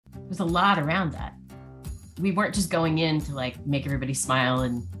there's a lot around that. We weren't just going in to like make everybody smile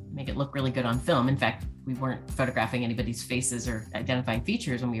and make it look really good on film. In fact, we weren't photographing anybody's faces or identifying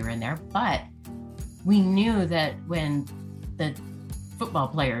features when we were in there, but we knew that when the football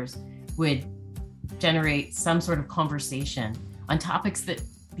players would generate some sort of conversation on topics that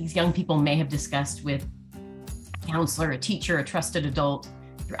these young people may have discussed with a counselor, a teacher, a trusted adult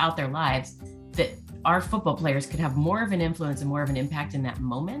throughout their lives, that our football players could have more of an influence and more of an impact in that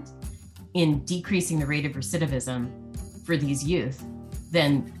moment in decreasing the rate of recidivism for these youth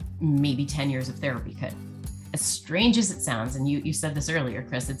than maybe 10 years of therapy could. As strange as it sounds, and you said this earlier,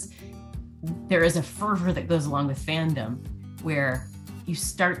 Chris, there is a fervor that goes along with fandom where you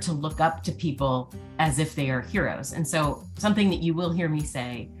start to look up to people as if they are heroes. And so something that you will hear me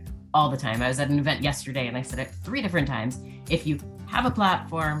say all the time, I was at an event yesterday and I said it 3 different times, if you have a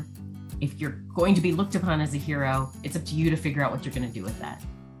platform, if you're going to be looked upon as a hero, it's up to you to figure out what you're going to do with that.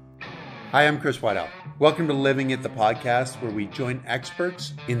 Hi, I'm Chris Whiteout. Welcome to Living It, the podcast where we join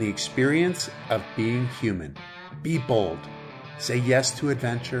experts in the experience of being human. Be bold. Say yes to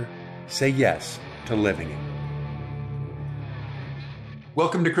adventure. Say yes to living it.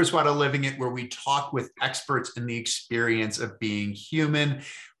 Welcome to Chris Whiteout Living It, where we talk with experts in the experience of being human.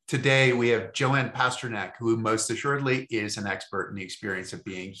 Today, we have Joanne Pasternak, who most assuredly is an expert in the experience of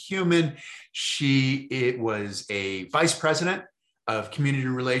being human. She was a vice president of community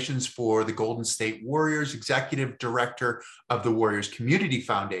relations for the Golden State Warriors, executive director of the Warriors Community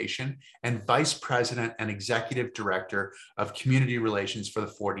Foundation, and vice president and executive director of community relations for the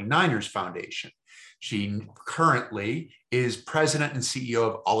 49ers Foundation. She currently is president and CEO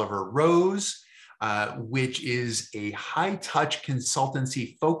of Oliver Rose, which is a high-touch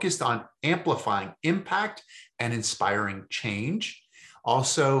consultancy focused on amplifying impact and inspiring change.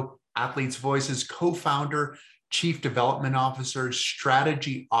 Also, Athletes Voices co-founder, Chief Development Officer,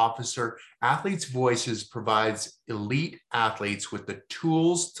 Strategy Officer. Athletes Voices provides elite athletes with the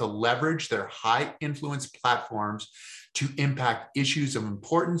tools to leverage their high influence platforms to impact issues of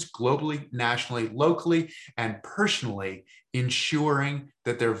importance globally, nationally, locally, and personally, ensuring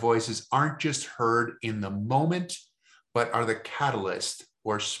that their voices aren't just heard in the moment, but are the catalyst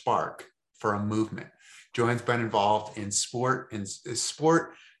or spark for a movement. Joanne's been involved in sport,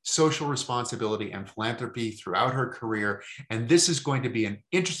 social responsibility, and philanthropy throughout her career. And this is going to be an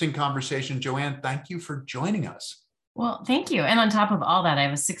interesting conversation. Joanne, thank you for joining us. Well, thank you. And on top of all that, I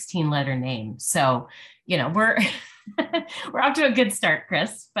have a 16-letter name. So, we're we're off to a good start,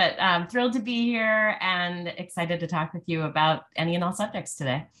 Chris, but I'm thrilled to be here and excited to talk with you about any and all subjects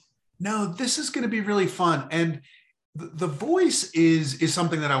today. No, this is going to be really fun. And the voice is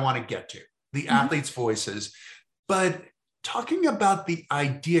something that I want to get to, the athletes' voices. But talking about the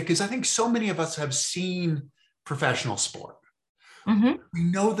idea, because I think so many of us have seen professional sport. We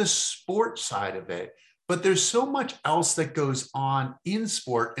know the sport side of it, but there's so much else that goes on in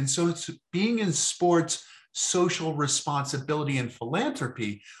sport. And so it's being in sports, social responsibility and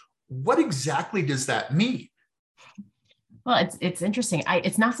philanthropy. What exactly does that mean? Well, it's interesting.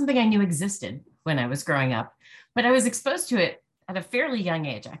 It's not something I knew existed when I was growing up, but I was exposed to it at a fairly young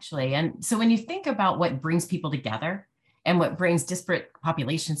age, actually. And so when you think about what brings people together and what brings disparate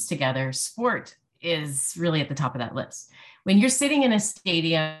populations together, sport is really at the top of that list. When you're sitting in a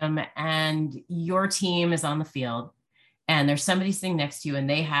stadium and your team is on the field and there's somebody sitting next to you and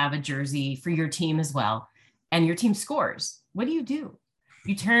they have a jersey for your team as well, and your team scores, what do?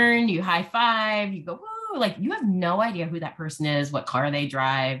 You turn, you high five, you go, whoa, like you have no idea who that person is, what car they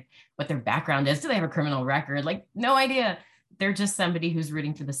drive, what their background is. Do they have a criminal record? Like no idea. They're just somebody who's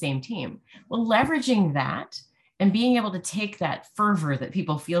rooting for the same team. Well, leveraging that and being able to take that fervor that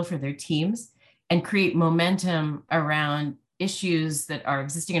people feel for their teams and create momentum around issues that are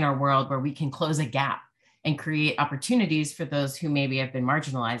existing in our world where we can close a gap and create opportunities for those who maybe have been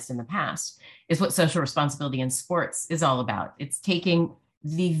marginalized in the past is what social responsibility in sports is all about. It's taking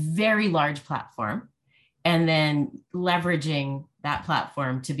the very large platform and then leveraging that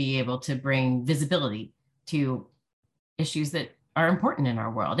platform to be able to bring visibility to issues that are important in our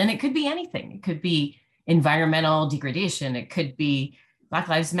world. And it could be anything. It could be environmental degradation. It could be Black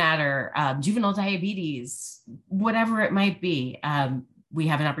Lives Matter, juvenile diabetes, whatever it might be. We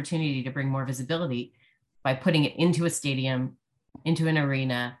have an opportunity to bring more visibility by putting it into a stadium, into an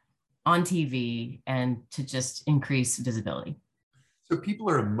arena, on TV, and to just increase visibility. So people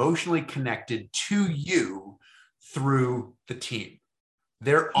are emotionally connected to you through the team.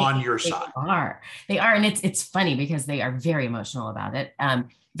 They're on your side. They are. And it's funny because they are very emotional about it. In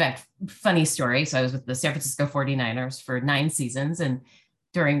fact, funny story. So I was with the San Francisco 49ers for 9 seasons. And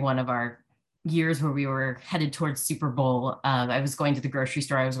during one of our years where we were headed towards Super Bowl. I was going to the grocery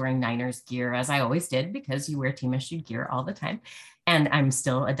store. I was wearing Niners gear, as I always did, because you wear team issued gear all the time. And I'm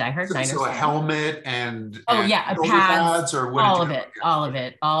still a diehard Niners So a fan. helmet and Oh yeah, shoulder pads, pads, or what did all you of have? it, all of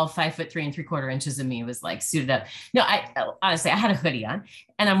it. All 5'3¾" of me was like suited up. No, I honestly I had a hoodie on,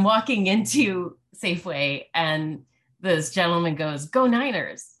 and I'm walking into Safeway, and this gentleman goes, "Go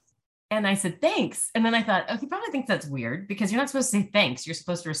Niners." And I said, "Thanks." And then I thought, oh, he probably thinks that's weird because you're not supposed to say thanks. You're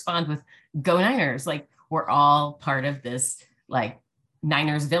supposed to respond with "Go Niners." Like we're all part of this like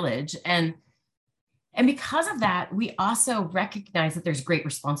Niners village. And because of that, we also recognize that there's great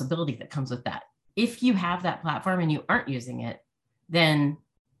responsibility that comes with that. If you have that platform and you aren't using it, then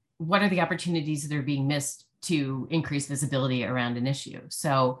what are the opportunities that are being missed to increase visibility around an issue?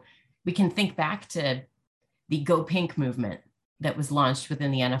 So we can think back to the Go Pink movement that was launched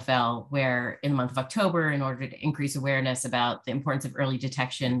within the NFL, where in the month of October, in order to increase awareness about the importance of early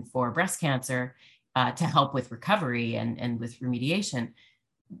detection for breast cancer, to help with recovery and with remediation,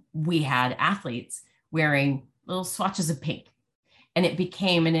 we had athletes wearing little swatches of pink. And it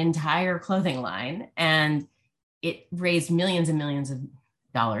became an entire clothing line. And it raised millions and millions of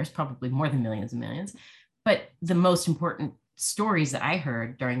dollars, probably more than millions and millions. But the most important stories that I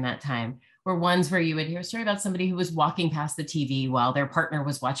heard during that time were ones where you would hear a story about somebody who was walking past the TV while their partner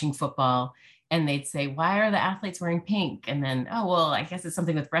was watching football. And they'd say, "Why are the athletes wearing pink?" And then, "Oh, well, I guess it's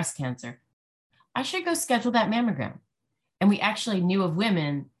something with breast cancer. I should go schedule that mammogram." And we actually knew of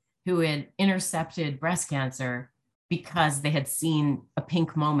women who had intercepted breast cancer because they had seen a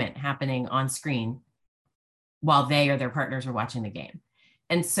pink moment happening on screen while they or their partners were watching the game.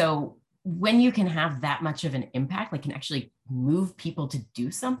 And so when you can have that much of an impact, like can actually move people to do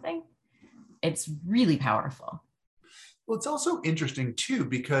something, it's really powerful. Well, it's also interesting too,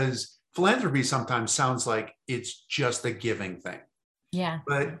 because philanthropy sometimes sounds like it's just a giving thing. Yeah.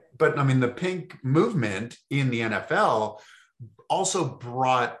 But I mean, the pink movement in the NFL also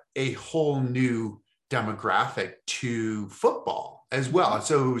brought a whole new demographic to football as well.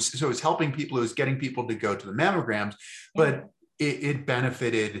 So it's helping people, it was getting people to go to the mammograms, but it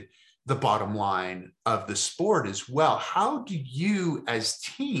benefited the bottom line of the sport as well. How do you as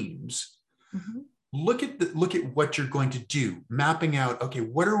teams look at what you're going to do, mapping out, okay,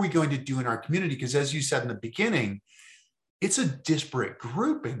 what are we going to do in our community? Because as you said in the beginning, it's a disparate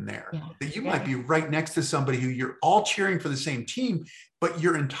group in there that you might be right next to somebody who you're all cheering for the same team, but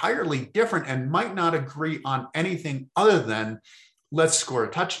you're entirely different and might not agree on anything other than let's score a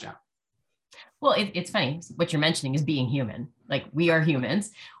touchdown. Well, it's funny. What you're mentioning is being human. Like we are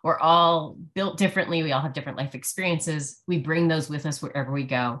humans. We're all built differently. We all have different life experiences. We bring those with us wherever we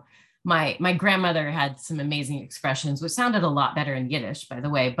go. My grandmother had some amazing expressions, which sounded a lot better in Yiddish, by the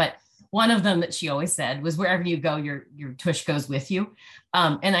way, but one of them that she always said was, "Wherever you go, your tush goes with you."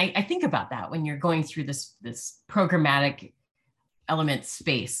 And I think about that when you're going through this programmatic element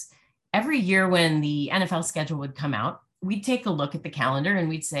space. Every year when the NFL schedule would come out, we'd take a look at the calendar and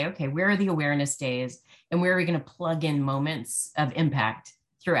we'd say, okay, where are the awareness days and where are we going to plug in moments of impact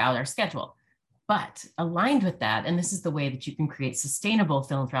throughout our schedule? But aligned with that, and this is the way that you can create sustainable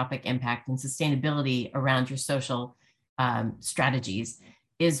philanthropic impact and sustainability around your social strategies,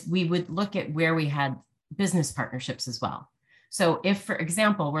 is we would look at where we had business partnerships as well. So if, for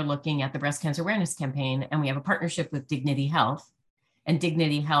example, we're looking at the breast cancer awareness campaign and we have a partnership with Dignity Health, and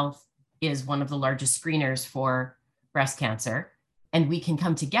Dignity Health is one of the largest screeners for breast cancer, and we can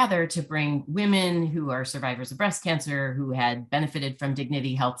come together to bring women who are survivors of breast cancer who had benefited from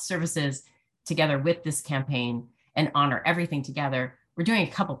Dignity Health services together with this campaign and honor everything together. We're doing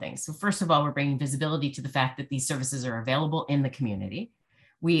a couple things. So first of all, we're bringing visibility to the fact that these services are available in the community.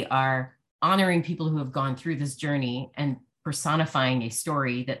 We are honoring people who have gone through this journey and personifying a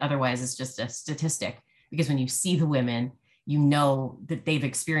story that otherwise is just a statistic. Because when you see the women, you know that they've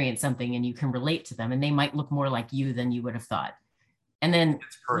experienced something and you can relate to them, and they might look more like you than you would have thought. And then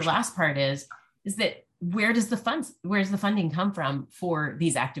the last part is that where's the funding come from for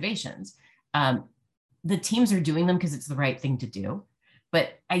these activations? The teams are doing them because it's the right thing to do.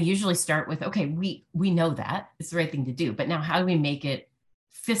 But I usually start with, okay, we know that it's the right thing to do, but now how do we make it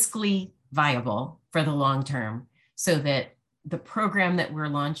fiscally viable for the long term so that the program that we're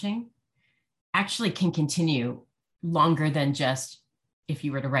launching actually can continue longer than just if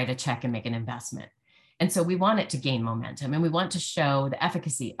you were to write a check and make an investment. And so we want it to gain momentum, and we want to show the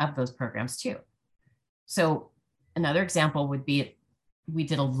efficacy of those programs too. So another example would be, we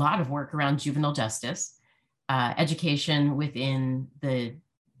did a lot of work around juvenile justice, education within the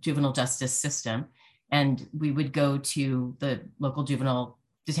juvenile justice system. And we would go to the local juvenile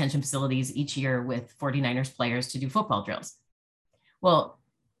detention facilities each year with 49ers players to do football drills. Well,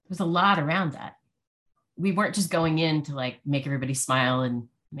 was a lot around that. We weren't just going in to like make everybody smile and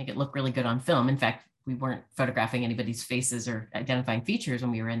make it look really good on film. In fact, we weren't photographing anybody's faces or identifying features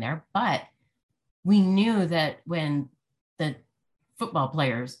when we were in there, but we knew that when the football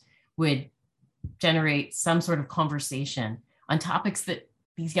players would generate some sort of conversation on topics that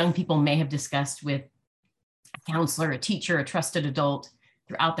these young people may have discussed with a counselor, a teacher, a trusted adult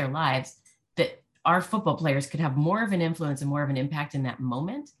throughout their lives, that our football players could have more of an influence and more of an impact in that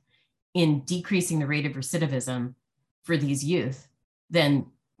moment in decreasing the rate of recidivism for these youth than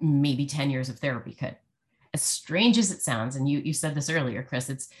maybe 10 years of therapy could. As strange as it sounds, and you said this earlier,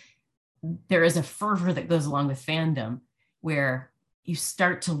 Chris, there is a fervor that goes along with fandom where you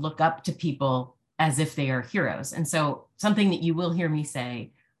start to look up to people as if they are heroes. And so something that you will hear me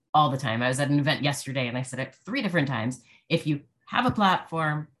say all the time, I was at an event yesterday and I said it 3 different times. If you have a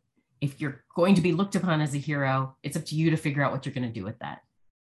platform, if you're going to be looked upon as a hero, it's up to you to figure out what you're going to do with that.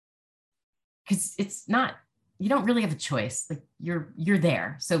 Because it's not, you don't really have a choice. Like you're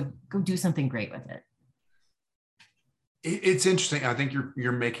there. So go do something great with it. It's interesting. I think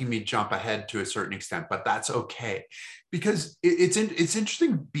you're making me jump ahead to a certain extent, but that's okay, because it's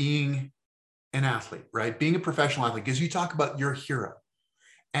interesting being an athlete, right? Being a professional athlete, because you talk about your hero,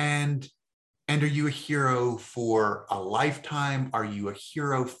 and are you a hero for a lifetime? Are you a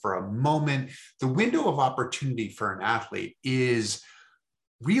hero for a moment? The window of opportunity for an athlete is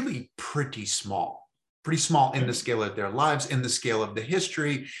really pretty small in the scale of their lives, in the scale of the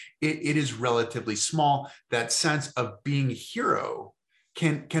history. It is relatively small. That sense of being a hero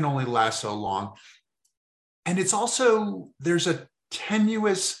can only last so long. And it's also, there's a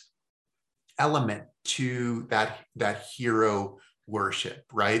tenuous element to that hero worship,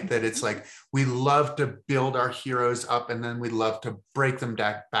 right? That it's like, we love to build our heroes up and then we love to break them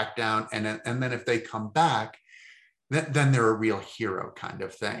back down. And then if they come back, then they're a real hero kind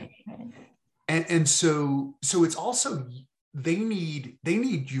of thing. And so it's also, they need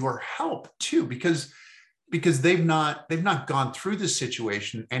your help too, because they've not gone through this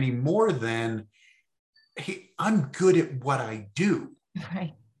situation any more than, hey, I'm good at what I do.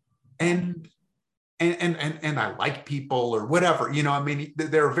 Right. And I like people or whatever, I mean,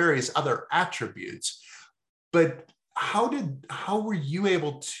 there are various other attributes, but how were you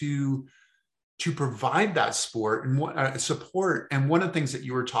able to provide that support and one of the things that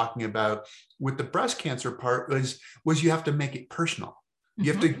you were talking about with the breast cancer part was you have to make it personal.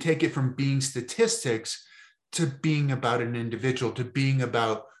 You have to take it from being statistics to being about an individual, to being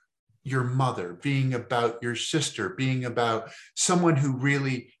about your mother, being about your sister, being about someone who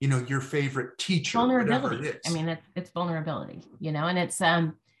really, your favorite teacher, vulnerability. Whatever it is. I mean, it's vulnerability, and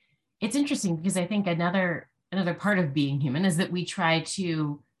it's interesting because I think another part of being human is that we try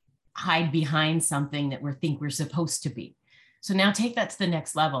to hide behind something that we think we're supposed to be. So now take that to the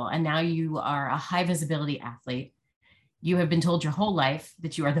next level. And now you are a high visibility athlete. You have been told your whole life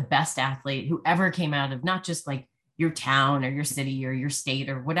that you are the best athlete who ever came out of not just like your town or your city or your state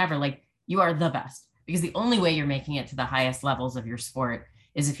or whatever, like you are the best, because the only way you're making it to the highest levels of your sport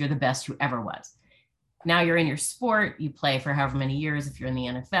is if you're the best who ever was. Now you're in your sport, you play for however many years. If you're in the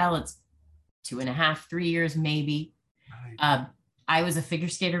NFL, it's 2.5, 3 years, maybe. Right. I was a figure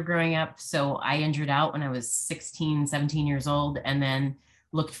skater growing up, so I injured out when I was 16, 17 years old, and then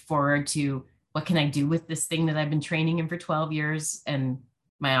looked forward to what can I do with this thing that I've been training in for 12 years, and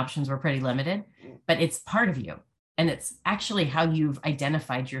my options were pretty limited, but it's part of you. And it's actually how you've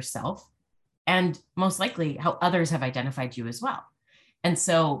identified yourself, and most likely how others have identified you as well. And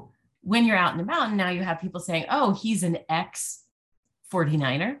so when you're out and about, and now you have people saying, oh, he's an ex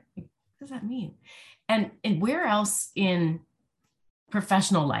 49er. What does that mean? And where else in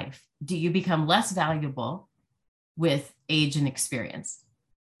professional life do you become less valuable with age and experience?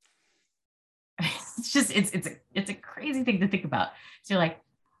 It's just, it's a crazy thing to think about. So you're like,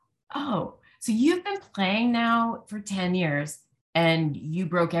 oh, so you've been playing now for 10 years and you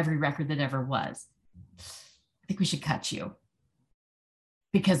broke every record that ever was. I think we should cut you,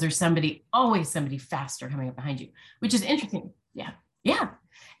 because there's always somebody faster coming up behind you, which is interesting. Yeah. Yeah.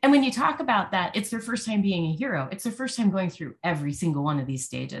 And when you talk about that, it's their first time being a hero. It's their first time going through every single one of these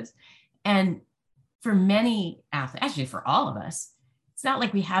stages. And for many athletes, actually for all of us, it's not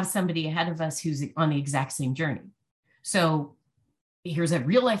like we have somebody ahead of us who's on the exact same journey. So here's a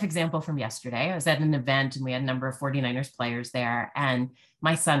real life example from yesterday. I was at an event and we had a number of 49ers players there, and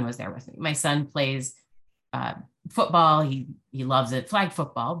my son was there with me. My son plays football. He loves it, flag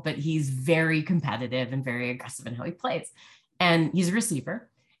football, but he's very competitive and very aggressive in how he plays. And he's a receiver.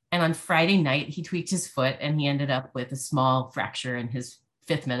 And on Friday night, he tweaked his foot and he ended up with a small fracture in his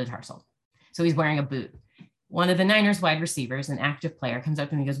 5th metatarsal. So he's wearing a boot. one of the Niners wide receivers, an active player, comes up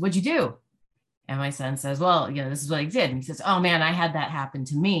to me and goes, "What'd you do?" And my son says, "Well, this is what I did." And he says, "Oh man, I had that happen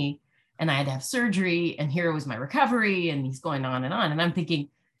to me and I had to have surgery and here was my recovery." And he's going on. And I'm thinking,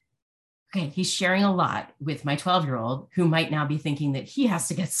 okay, he's sharing a lot with my 12-year-old who might now be thinking that he has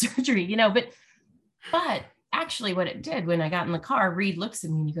to get surgery, but actually what it did, when I got in the car, Reed looks at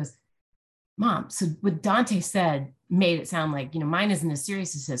me and he goes, "Mom, so what Dante said made it sound like, mine isn't as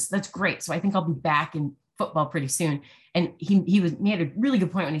serious as his. That's great. So I think I'll be back in football pretty soon." And he made a really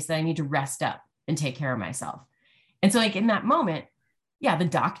good point when he said, "I need to rest up and take care of myself." And so like in that moment, yeah, the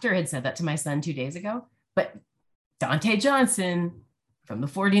doctor had said that to my son 2 days ago, but Dante Johnson from the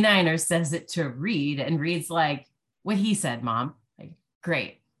 49ers says it to Reed, and Reed's like, "What he said, Mom." Like,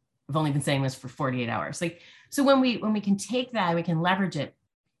 great. I've only been saying this for 48 hours. Like, so when we can take that, we can leverage it.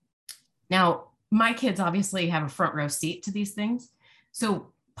 Now, my kids obviously have a front row seat to these things.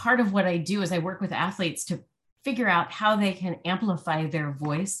 So part of what I do is I work with athletes to figure out how they can amplify their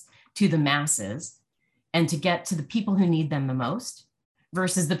voice to the masses and to get to the people who need them the most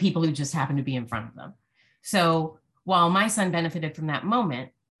versus the people who just happen to be in front of them. So while my son benefited from that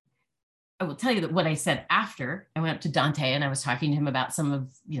moment, I will tell you that what I said after I went up to Dante and I was talking to him about some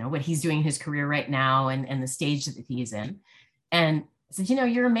of, what he's doing in his career right now and the stage that he's in. And I said,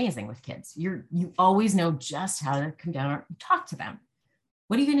 "You're amazing with kids. You always know just how to come down and talk to them.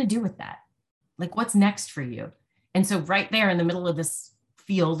 What are you going to do with that? Like, what's next for you?" And so right there in the middle of this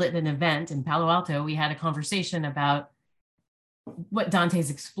field at an event in Palo Alto, we had a conversation about what Dante's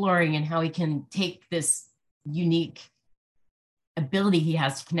exploring and how he can take this unique ability he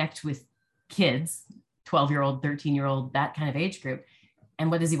has to connect with kids, 12-year-old, 13-year-old, that kind of age group. And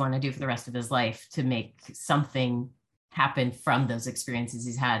what does he want to do for the rest of his life to make something happen from those experiences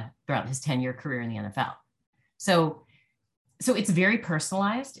he's had throughout his 10-year career in the NFL? So it's very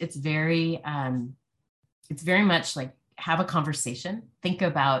personalized. It's very much like, have a conversation, think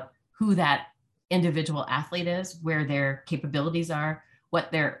about who that individual athlete is, where their capabilities are,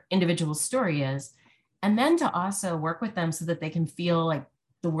 what their individual story is, and then to also work with them so that they can feel like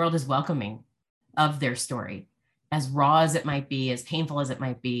the world is welcoming of their story, as raw as it might be, as painful as it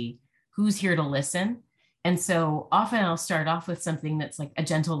might be. Who's here to listen? And so often I'll start off with something that's like a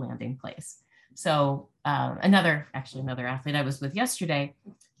gentle landing place. So another athlete I was with yesterday,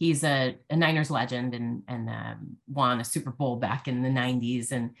 he's a Niners legend and won a Super Bowl back in the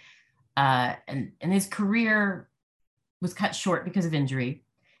 90s. And his career was cut short because of injury.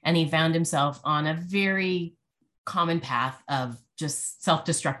 And he found himself on a very common path of just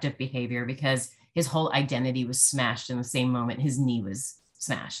self-destructive behavior because his whole identity was smashed in the same moment his knee was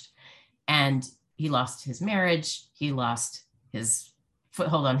smashed. And he lost his marriage. He lost his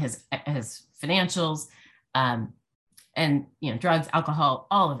foothold on his financials, and drugs, alcohol,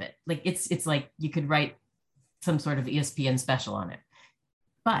 all of it. Like it's like you could write some sort of ESPN special on it.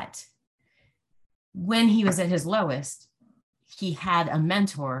 But when he was at his lowest, he had a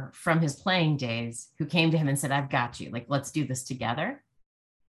mentor from his playing days who came to him and said, "I've got you. Like, let's do this together."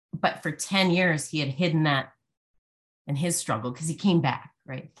 But for 10 years, he had hidden that in his struggle because he came back,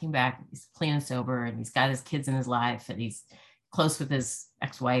 right? He came back, he's clean and sober, and he's got his kids in his life, and he's close with his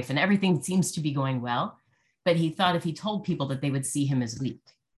ex-wife, and everything seems to be going well. But he thought if he told people that they would see him as weak.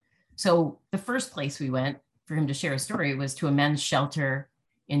 So the first place we went for him to share a story was to a men's shelter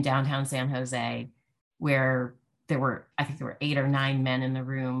in downtown San Jose, where I think there were 8 or 9 men in the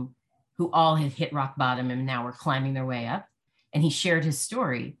room who all had hit rock bottom and now were climbing their way up. And he shared his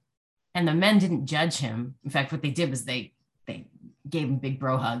story, and the men didn't judge him. In fact, what they did was they gave him big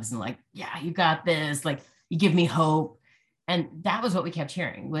bro hugs and like, "Yeah, you got this. Like, you give me hope." And that was what we kept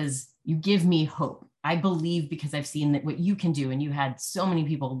hearing was, "You give me hope. I believe because I've seen that what you can do." And you had so many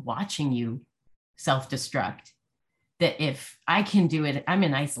people watching you self-destruct that if I can do it, I'm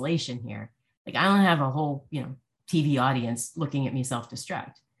in isolation here. Like, I don't have a whole, TV audience looking at me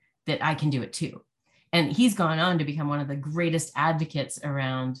self-destruct, that I can do it too. And he's gone on to become one of the greatest advocates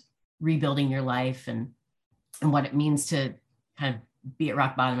around rebuilding your life and what it means to kind of be at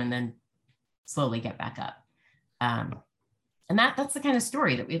rock bottom and then slowly get back up. And that's the kind of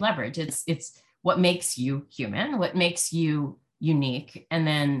story that we leverage. It's what makes you human, what makes you unique, and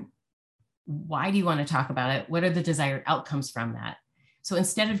then why do you want to talk about it? What are the desired outcomes from that? So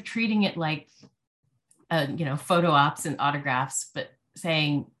instead of treating it like, photo ops and autographs, but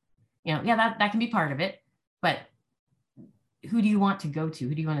saying, yeah, that can be part of it, but who do you want to go to?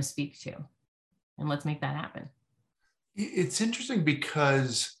 Who do you want to speak to? And let's make that happen. It's interesting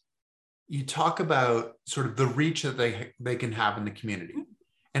because you talk about sort of the reach that they can have in the community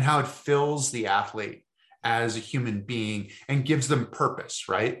and how it fills the athlete as a human being and gives them purpose,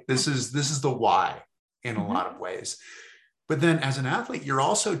 right? This is the why. in a lot of ways. But then as an athlete, you're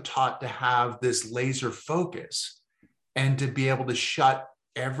also taught to have this laser focus and to be able to shut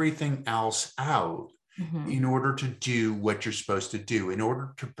everything else out in order to do what you're supposed to do, in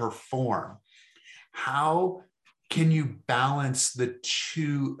order to perform. How can you balance the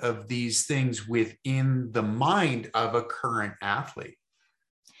two of these things within the mind of a current athlete?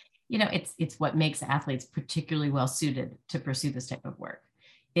 You know, it's what makes athletes particularly well suited to pursue this type of work.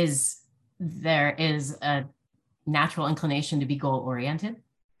 Is there is a natural inclination to be goal oriented.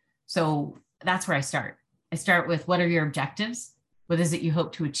 So that's where I start. I start with, what are your objectives? What is it you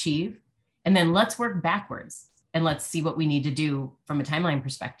hope to achieve? And then let's work backwards and let's see what we need to do from a timeline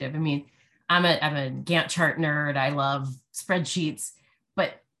perspective. I mean, I'm a Gantt chart nerd. I love spreadsheets,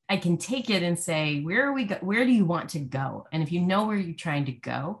 but I can take it and say, where do you want to go? And if you know where you're trying to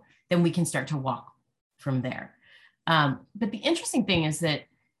go, then we can start to walk from there. But the interesting thing is that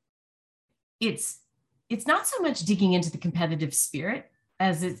it's not so much digging into the competitive spirit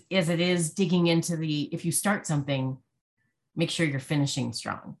as it is digging into if you start something, make sure you're finishing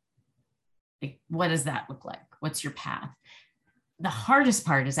strong. Like, what does that look like? What's your path? The hardest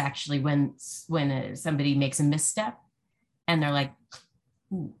part is actually when somebody makes a misstep and they're like,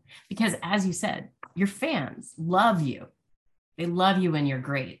 ooh. Because as you said, your fans love you. They love you when you're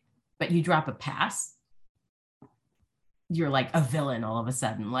great, but you drop a pass, you're like a villain all of a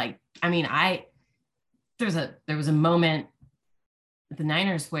sudden. Like, I mean, there was a moment at the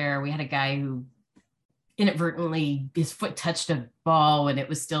Niners where we had a guy who inadvertently, his foot touched a ball and it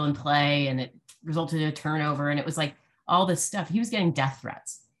was still in play and it resulted in a turnover. And it was like all this stuff. He was getting death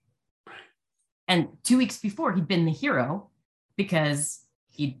threats. And 2 weeks before, he'd been the hero because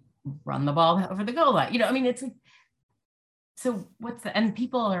he'd run the ball over the goal line. You know, I mean, it's like, so and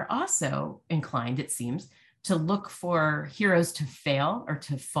people are also inclined, it seems, to look for heroes to fail or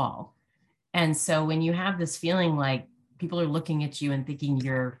to fall. And so when you have this feeling like people are looking at you and thinking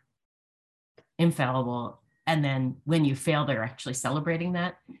you're infallible, and then when you fail, they're actually celebrating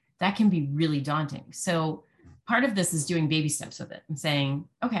that can be really daunting. So part of this is doing baby steps with it and saying,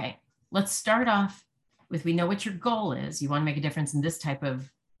 okay, let's start off with, we know what your goal is. You want to make a difference in this type of,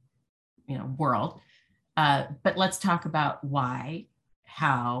 world. But let's talk about why,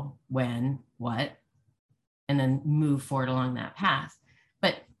 how, when, what, and then move forward along that path.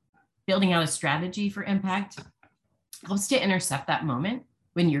 But building out a strategy for impact helps to intercept that moment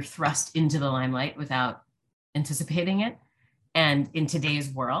when you're thrust into the limelight without anticipating it. And in today's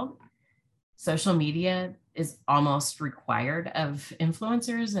world, social media is almost required of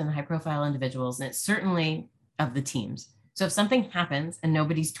influencers and high profile individuals, and it's certainly of the teams. So if something happens and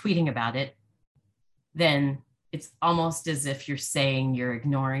nobody's tweeting about it, then it's almost as if you're saying you're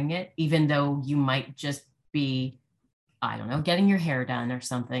ignoring it, even though you might just be, I don't know, getting your hair done or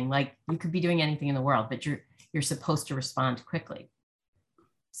something. Like, you could be doing anything in the world, but you're supposed to respond quickly.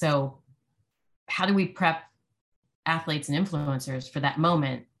 So how do we prep athletes and influencers for that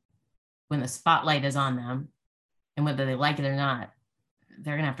moment when the spotlight is on them, and whether they like it or not,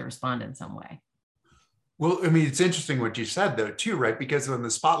 they're going to have to respond in some way? Well, I mean, it's interesting what you said though, too, right? Because when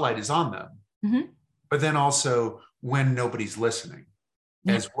the spotlight is on them, but then also when nobody's listening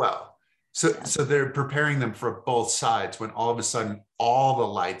as well. So they're preparing them for both sides when all of a sudden all the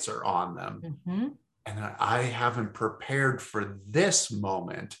lights are on them. And I haven't prepared for this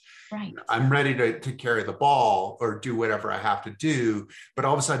moment. Right. I'm ready to carry the ball or do whatever I have to do. But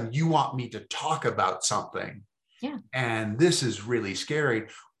all of a sudden you want me to talk about something. Yeah. And this is really scary.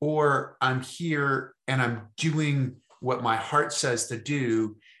 Or I'm here and I'm doing what my heart says to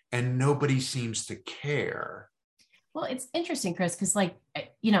do, and nobody seems to care. Well, it's interesting, Chris, because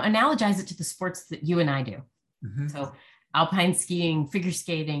analogize it to the sports that you and I do. So alpine skiing, figure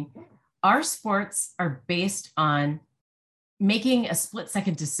skating, our sports are based on making a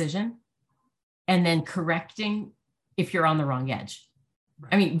split-second decision and then correcting if you're on the wrong edge.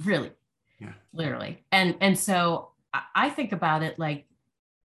 Right. I mean, really, literally. And so I think about it like,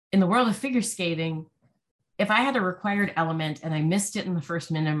 in the world of figure skating, if I had a required element and I missed it in the first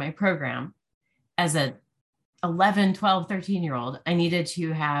minute of my program, as a 11, 12, 13-year-old, I needed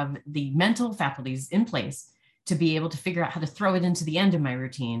to have the mental faculties in place to be able to figure out how to throw it into the end of my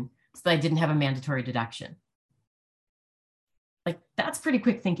routine so that I didn't have a mandatory deduction. Like, that's pretty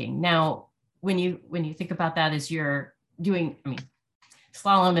quick thinking. Now, when you think about that as you're doing,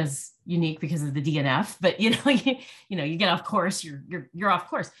 slalom is unique because of the DNF, but you get off course, you're off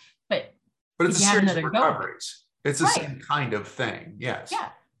course. But it's a series of recoveries. It's the same kind of thing. Yes.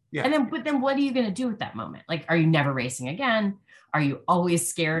 Yeah. And then what are you going to do with that moment? Like, are you never racing again? Are you always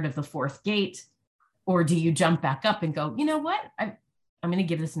scared of the fourth gate? Or do you jump back up and go, you know what? I'm going to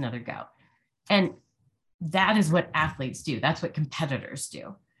give this another go. And that is what athletes do. That's what competitors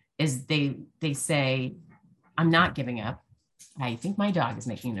do, is they say, I'm not giving up. I think my dog is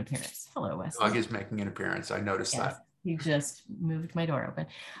making an appearance. Hello, Wesley. Dog is making an appearance. I noticed Yes, that. he just moved my door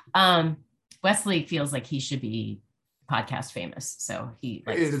open. Wesley feels like he should be podcast famous. So it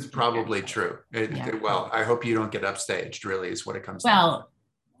is probably true. Well, I hope you don't get upstaged, really, is what it comes down to. Well,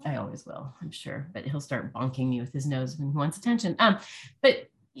 I always will, I'm sure, but he'll start bonking me with his nose when he wants attention. But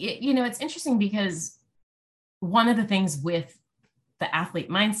it's interesting because one of the things with the athlete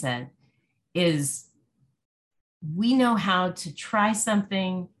mindset is we know how to try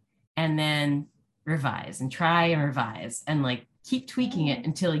something and then revise and try and revise and like keep tweaking it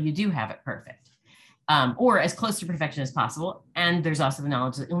until you do have it perfect, or as close to perfection as possible. And there's also the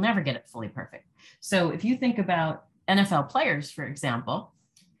knowledge that you'll never get it fully perfect. So if you think about NFL players, for example,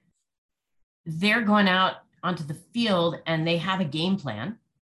 they're going out onto the field and they have a game plan.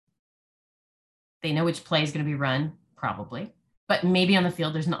 They know which play is going to be run, probably, but maybe on the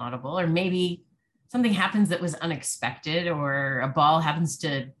field there's an audible, or maybe something happens that was unexpected, or a ball happens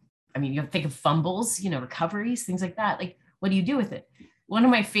to, you have to think of fumbles, recoveries, things like that. Like, what do you do with it? One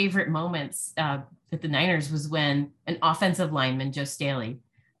of my favorite moments at the Niners was when an offensive lineman, Joe Staley,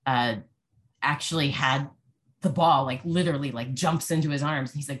 actually had the ball, like literally like jumps into his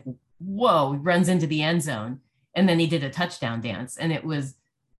arms. He's like, whoa, he runs into the end zone. And then he did a touchdown dance. And it was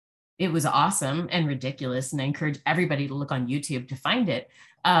awesome and ridiculous. And I encourage everybody to look on YouTube to find it.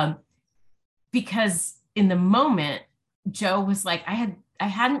 Because in the moment, Joe was like, I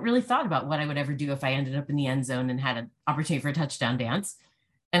hadn't really thought about what I would ever do if I ended up in the end zone and had an opportunity for a touchdown dance.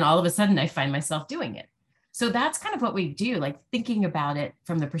 And all of a sudden I find myself doing it. So that's kind of what we do, like thinking about it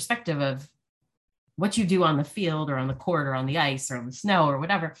from the perspective of what you do on the field or on the court or on the ice or on the snow or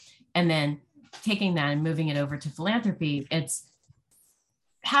whatever. And then taking that and moving it over to philanthropy. It's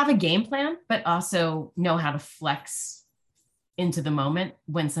have a game plan, but also know how to flex into the moment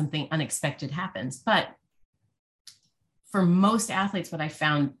when something unexpected happens. But for most athletes, what I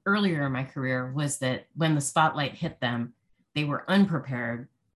found earlier in my career was that when the spotlight hit them, they were unprepared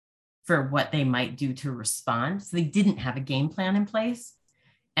for what they might do to respond. So they didn't have a game plan in place.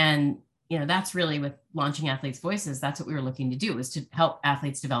 And, that's really with launching Athletes' Voices, that's what we were looking to do, is to help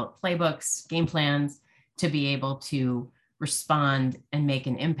athletes develop playbooks, game plans, to be able to respond and make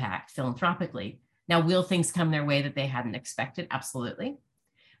an impact philanthropically. Now, will things come their way that they hadn't expected? Absolutely.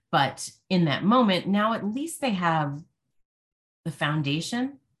 But in that moment, now at least they have the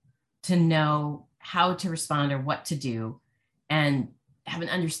foundation to know how to respond or what to do, and have an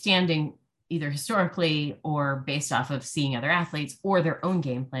understanding either historically or based off of seeing other athletes or their own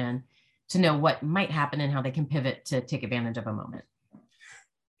game plan to know what might happen and how they can pivot to take advantage of a moment.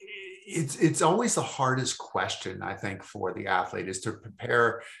 It's always the hardest question, I think, for the athlete, is to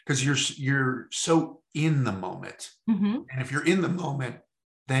prepare, because you're so in the moment. Mm-hmm. And if you're in the moment,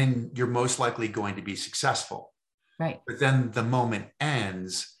 then you're most likely going to be successful. Right. But then the moment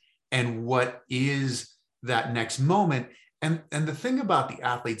ends, and what is that next moment? And the thing about the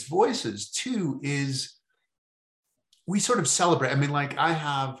Athletes' Voices too is we sort of celebrate. Like I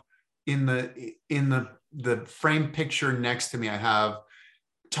have in the frame picture next to me, I have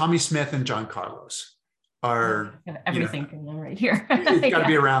Tommie Smith and John Carlos are everything from them right here. It's got to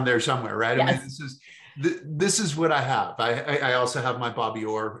be around there somewhere, right? Yes. This is what I have. I also have my Bobby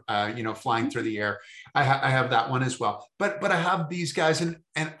Orr, flying through the air. I have that one as well. But I have these guys,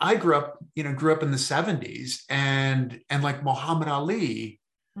 and I grew up in the 70s, and like Muhammad Ali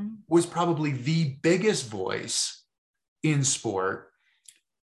was probably the biggest voice in sport.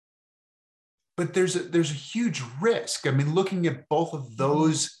 But there's a huge risk. Looking at both of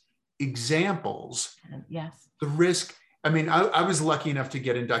those examples, yes, the risk. I was lucky enough to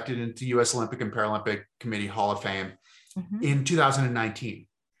get inducted into U.S. Olympic and Paralympic Committee Hall of Fame in 2019.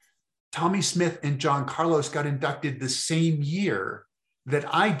 Tommie Smith and John Carlos got inducted the same year that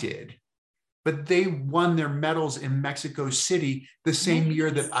I did, but they won their medals in Mexico City the same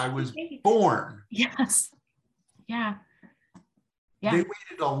year that I was born. Yes. Yeah. Yeah. They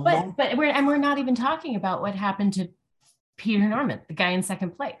waited a long. But we're not even talking about what happened to Peter Norman, the guy in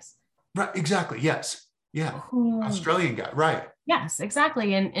second place. Right. Exactly. Yes. Yeah. Australian guy. Right. Yes,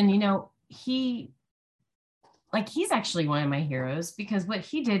 exactly. And he's actually one of my heroes, because what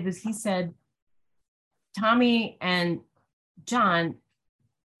he did was he said Tommie and John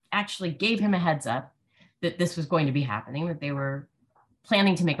actually gave him a heads up that this was going to be happening, that they were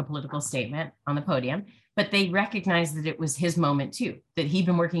planning to make a political statement on the podium, but they recognized that it was his moment too, that he'd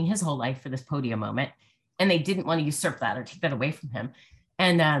been working his whole life for this podium moment, and they didn't want to usurp that or take that away from him.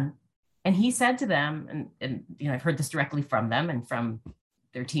 And he said to them, and I've heard this directly from them and from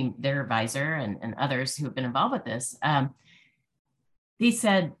their team, their advisor, and others who have been involved with this. He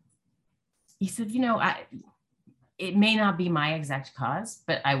said, it may not be my exact cause,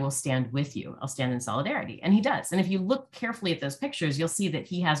 but I will stand with you. I'll stand in solidarity. And he does. And if you look carefully at those pictures, you'll see that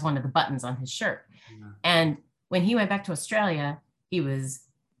he has one of the buttons on his shirt. Yeah. And when he went back to Australia, he was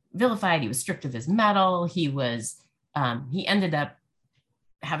vilified. He was stripped of his medal. He ended up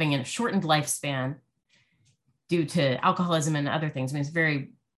having a shortened lifespan due to alcoholism and other things. I mean,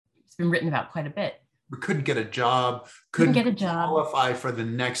 it's been written about quite a bit. We couldn't get a job, couldn't qualify for the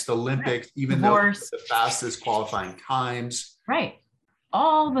next Olympics, right. Even Divorce. Though the fastest qualifying times. Right.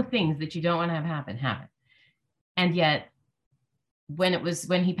 All the things that you don't want to have happen. And yet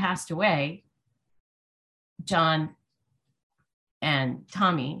when he passed away, John and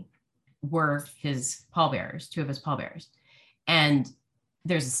Tommy were his pallbearers, two of his pallbearers. And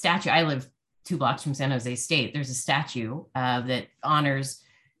there's a statue. I live 2 blocks from San Jose State. There's a statue that honors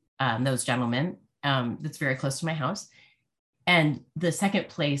those gentlemen. That's very close to my house. And the second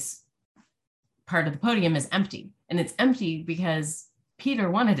place part of the podium is empty. And it's empty because Peter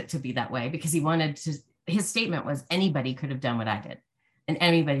wanted it to be that way, because his statement was, anybody could have done what I did, and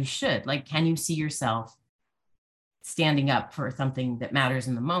anybody should. Like, can you see yourself standing up for something that matters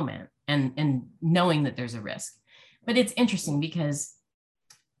in the moment and knowing that there's a risk? But it's interesting because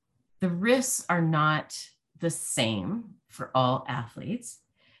the risks are not the same for all athletes.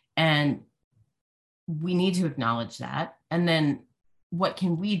 And we need to acknowledge that. And then what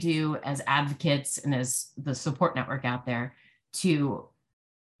can we do as advocates and as the support network out there to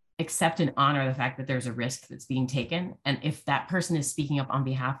accept and honor the fact that there's a risk that's being taken? And if that person is speaking up on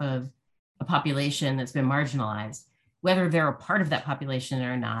behalf of a population that's been marginalized, whether they're a part of that population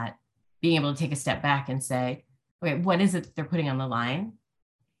or not, being able to take a step back and say, okay, what is it that they're putting on the line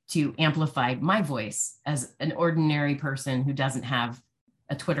to amplify my voice as an ordinary person who doesn't have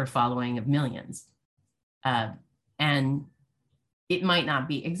a Twitter following of millions? And it might not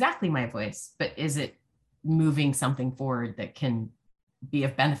be exactly my voice, but is it moving something forward that can be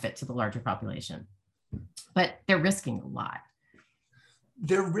of benefit to the larger population? But they're risking a lot.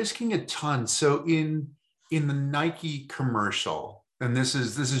 They're risking a ton. So in the Nike commercial, and this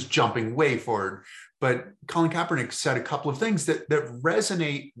is jumping way forward, but Colin Kaepernick said a couple of things that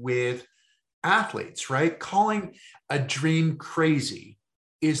resonate with athletes, right? Calling a dream crazy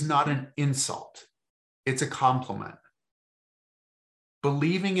is not an insult. It's a compliment.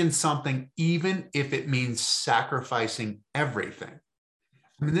 Believing in something, even if it means sacrificing everything.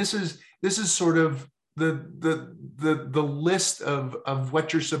 I mean, this is sort of the list of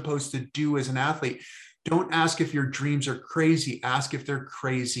what you're supposed to do as an athlete. Don't ask if your dreams are crazy. Ask if they're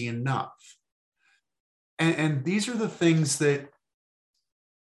crazy enough. And these are the things that,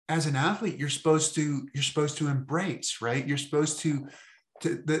 as an athlete, you're supposed to embrace, right? You're supposed to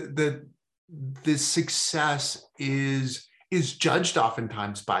the success is judged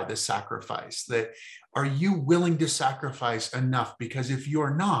oftentimes by the sacrifice. That, are you willing to sacrifice enough? Because if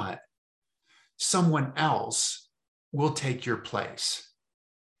you're not, someone else will take your place,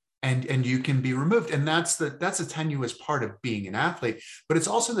 and you can be removed. And that's a tenuous part of being an athlete, but it's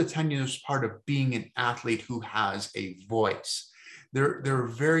also the tenuous part of being an athlete who has a voice. There are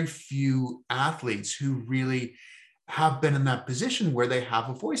very few athletes who really have been in that position where they have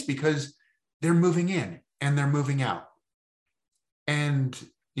a voice, because they're moving in and they're moving out. And,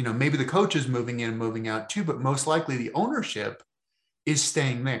 maybe the coach is moving in and moving out too, but most likely the ownership is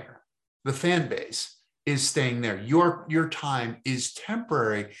staying there. The fan base is staying there. Your time is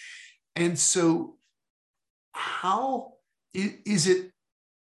temporary. And so how is it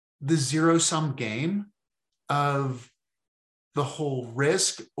the zero-sum game of the whole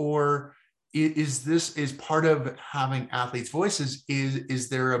risk, or is part of having athletes' voices, is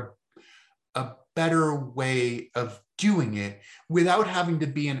there a better way of doing it without having to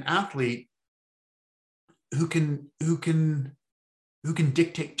be an athlete who can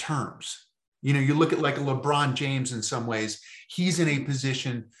dictate terms? You look at like a LeBron James. In some ways, he's in a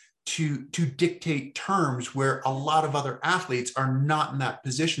position to dictate terms, where a lot of other athletes are not in that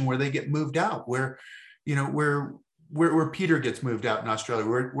position, where they get moved out, where Peter gets moved out in Australia,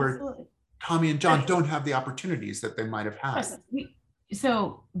 where Tommy and John don't have the opportunities that they might have had. That's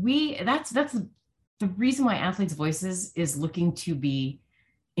the reason why Athletes' Voices is looking to be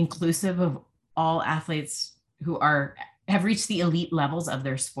inclusive of all athletes who have reached the elite levels of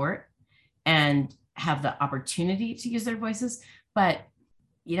their sport and have the opportunity to use their voices. But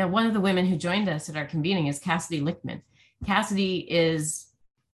one of the women who joined us at our convening is Cassidy Lichtman. Cassidy is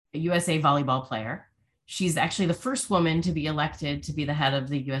a USA volleyball player. She's actually the first woman to be elected to be the head of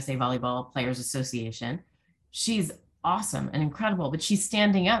the USA Volleyball Players Association. She's awesome and incredible, but she's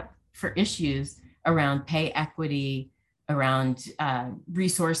standing up for issues around pay equity, around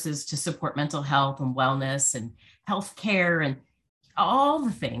resources to support mental health and wellness and healthcare and all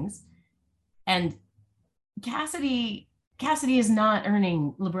the things. And Cassidy is not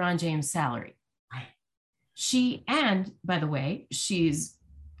earning LeBron James' salary. And by the way, she's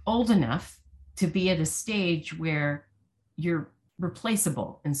old enough to be at a stage where you're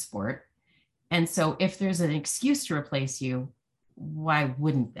replaceable in sport. And so if there's an excuse to replace you, why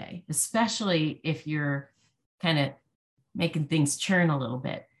wouldn't they? Especially if you're kind of making things churn a little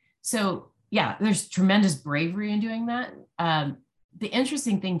bit. So yeah, there's tremendous bravery in doing that. The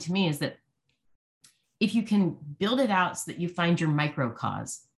interesting thing to me is that if you can build it out so that you find your micro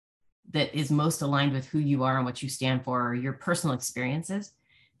cause that is most aligned with who you are and what you stand for, or your personal experiences,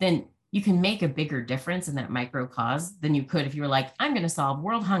 then you can make a bigger difference in that micro cause than you could if you were like, I'm going to solve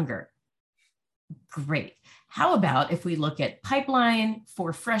world hunger. Great. How about if we look at pipeline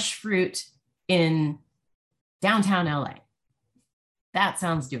for fresh fruit in downtown LA? That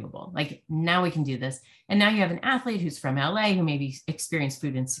sounds doable. Like, now we can do this. And now you have an athlete who's from LA who maybe experienced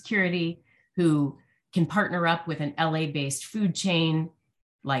food insecurity, who can partner up with an LA-based food chain,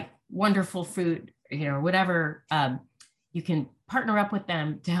 like Wonderful Food, whatever. You can partner up with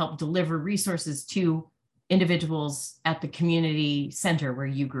them to help deliver resources to individuals at the community center where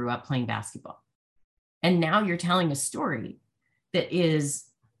you grew up playing basketball. And now you're telling a story that is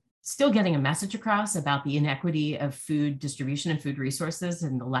still getting a message across about the inequity of food distribution and food resources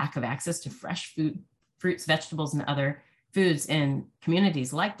and the lack of access to fresh food, fruits, vegetables, and other foods in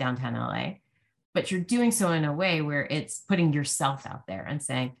communities like downtown LA. But you're doing so in a way where it's putting yourself out there and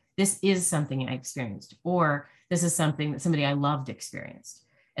saying, this is something I experienced, or this is something that somebody I loved experienced.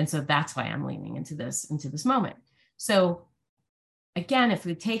 And so that's why I'm leaning into this moment. So again, if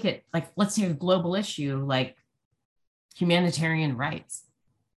we take it, like, let's take a global issue like humanitarian rights.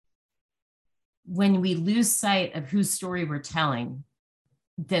 When we lose sight of whose story we're telling,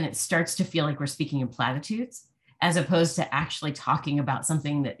 then it starts to feel like we're speaking in platitudes, as opposed to actually talking about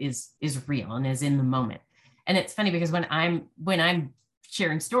something that is real and is in the moment. And it's funny because when I'm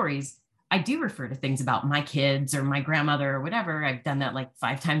sharing stories, I do refer to things about my kids or my grandmother or whatever. I've done that like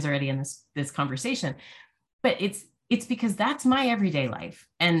 5 times already in this conversation, but it's because that's my everyday life.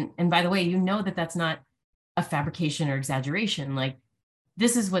 And by the way, that's not a fabrication or exaggeration. Like,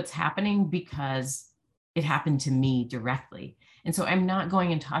 this is what's happening because it happened to me directly. And so I'm not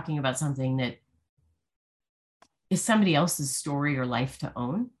going and talking about something that is somebody else's story or life to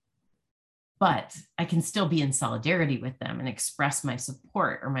own, but I can still be in solidarity with them and express my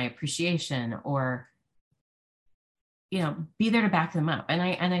support or my appreciation, or, be there to back them up. And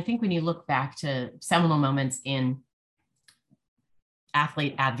I think when you look back to seminal moments in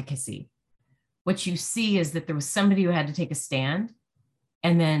athlete advocacy, what you see is that there was somebody who had to take a stand,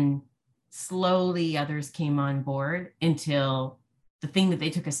 and then slowly others came on board until the thing that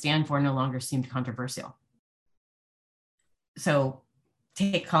they took a stand for no longer seemed controversial. So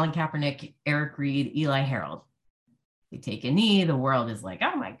take Colin Kaepernick, Eric Reed, Eli Harold. They take a knee, the world is like,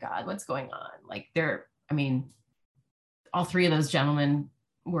 oh my God, what's going on? Like, all 3 of those gentlemen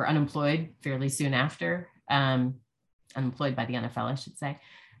were unemployed fairly soon after, unemployed by the NFL, I should say.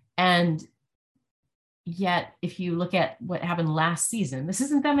 And yet, if you look at what happened last season, this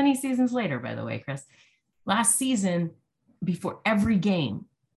isn't that many seasons later, by the way, Chris. Last season, before every game,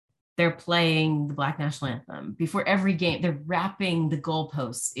 they're playing the Black National Anthem. Before every game, they're wrapping the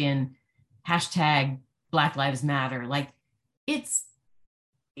goalposts in hashtag Black Lives Matter. Like, it's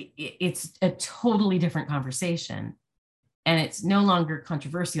a totally different conversation, and it's no longer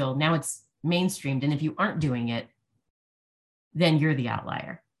controversial. Now it's mainstreamed. And if you aren't doing it, then you're the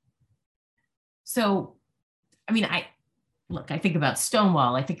outlier. So, I think about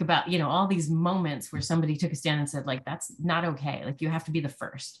Stonewall. I think about, all these moments where somebody took a stand and said, like, that's not okay. Like, you have to be the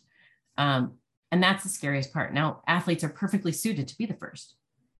first. And that's the scariest part. Now, athletes are perfectly suited to be the first,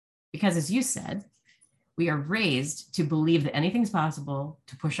 because, as you said, we are raised to believe that anything's possible,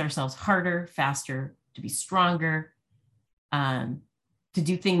 to push ourselves harder, faster, to be stronger, to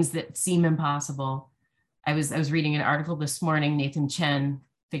do things that seem impossible. I was reading an article this morning. Nathan Chen,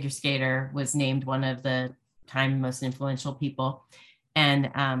 figure skater, was named one of the Time most influential people. And,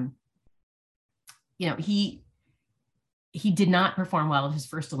 he did not perform well at his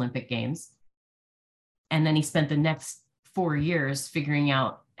first Olympic Games. And then he spent the next 4 years figuring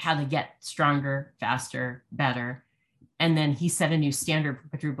out how to get stronger, faster, better. And then he set a new standard for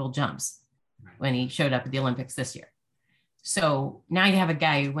quadruple jumps when he showed up at the Olympics this year. So now you have a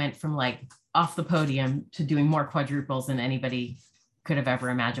guy who went from like off the podium to doing more quadruples than anybody could have ever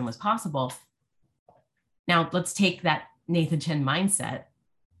imagined was possible. Now let's take that Nathan Chen mindset.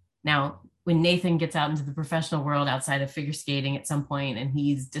 Now, when Nathan gets out into the professional world outside of figure skating at some point, and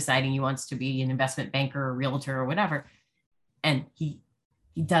he's deciding he wants to be an investment banker or realtor or whatever, and he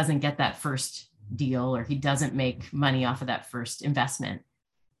doesn't get that first deal, or he doesn't make money off of that first investment,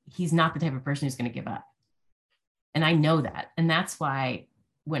 he's not the type of person who's going to give up. And I know that. And that's why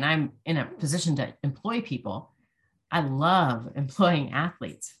when I'm in a position to employ people, I love employing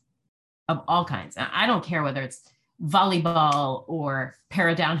athletes of all kinds. I don't care whether it's volleyball or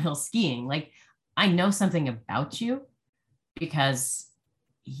para downhill skiing. Like, I know something about you because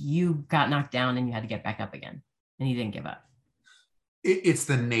you got knocked down and you had to get back up again, and you didn't give up. It's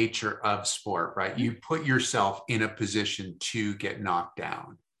the nature of sport, right? You put yourself in a position to get knocked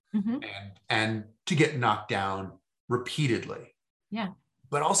down, and to get knocked down repeatedly. Yeah.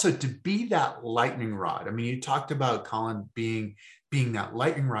 But also to be that lightning rod. I mean, you talked about Colin being that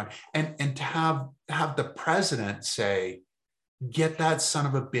lightning rod, and to have the president say, get that son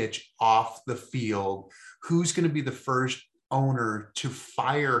of a bitch off the field. Who's going to be the first owner to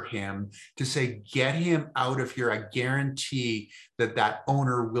fire him, to say, get him out of here? I guarantee that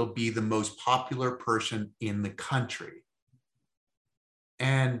owner will be the most popular person in the country.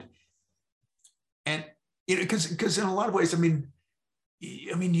 And you know, because in a lot of ways, I mean,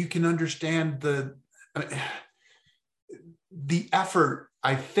 you can understand the effort,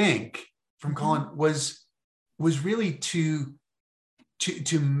 I think, from Colin was really to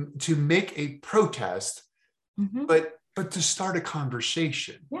make a protest, but to start a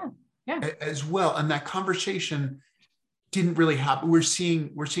conversation, as well. And that conversation didn't really happen. We're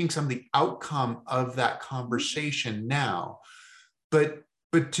seeing some of the outcome of that conversation now, but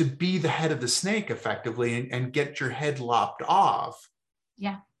to be the head of the snake effectively and get your head lopped off,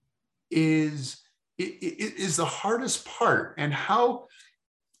 is the hardest part. And how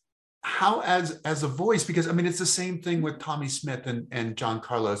as a voice, because I mean, it's the same thing with Tommy Smith and John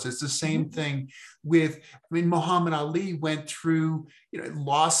Carlos. It's the same thing with, I mean, Muhammad Ali went through, you know,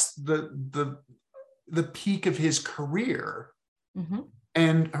 lost the peak of his career.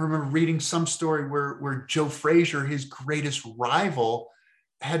 And I remember reading some story where Joe Frazier, his greatest rival,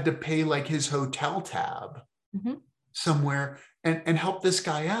 had to pay like his hotel tab somewhere and help this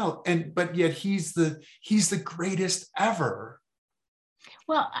guy out. But yet he's the greatest ever.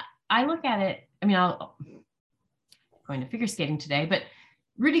 Well, I look at it, I mean, I'll going to figure skating today, but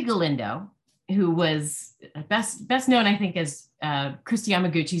Rudy Galindo, who was best known, I think, as Kristi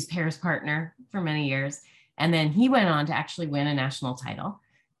Yamaguchi's Paris partner for many years. And then he went on to actually win a national title.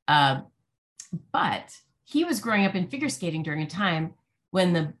 But he was growing up in figure skating during a time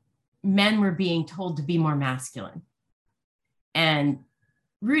when the men were being told to be more masculine. And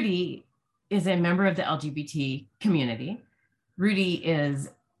Rudy is a member of the LGBT community. Rudy is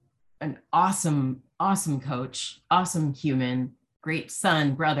an awesome, awesome coach, awesome human, great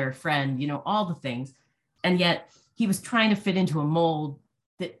son, brother, friend, you know, all the things. And yet he was trying to fit into a mold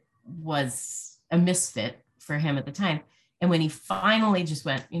that was a misfit for him at the time. And when he finally just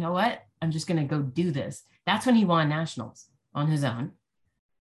went, you know what, I'm just going to go do this, that's when he won nationals on his own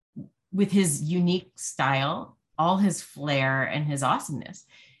with his unique style, all his flair and his awesomeness.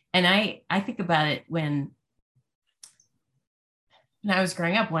 And I think about it when I was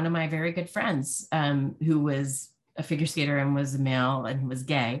growing up, one of my very good friends, who was a figure skater and was a male and was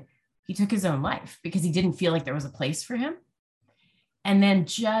gay, he took his own life because he didn't feel like there was a place for him. And then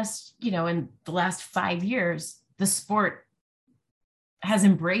just, you know, in the last 5 years, the sport has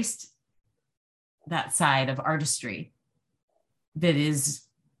embraced that side of artistry that is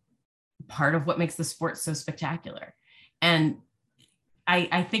part of what makes the sport so spectacular. And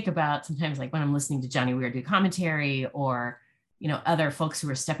I think about sometimes, like when I'm listening to Johnny Weir do commentary, or, you know, other folks who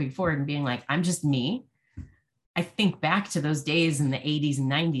are stepping forward and being like, I'm just me. I think back to those days in the 80s and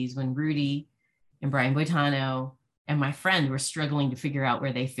 90s when Rudy and Brian Boitano and my friend were struggling to figure out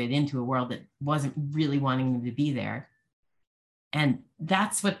where they fit into a world that wasn't really wanting them to be there. And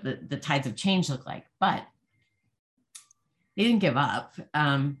that's what the tides of change look like. But they didn't give up,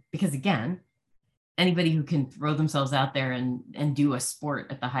 because, again, anybody who can throw themselves out there and do a sport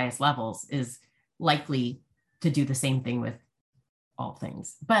at the highest levels is likely to do the same thing with all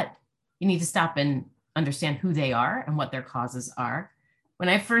things. But you need to stop and understand who they are and what their causes are. When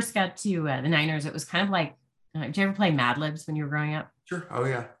I first got to the Niners, it was kind of like, did you ever play Mad Libs when you were growing up? Sure. Oh,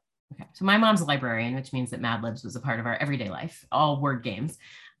 yeah. Okay. So my mom's a librarian, which means that Mad Libs was a part of our everyday life, all word games.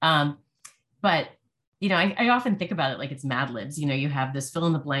 But, you know, I often think about it like it's Mad Libs. You know, you have this fill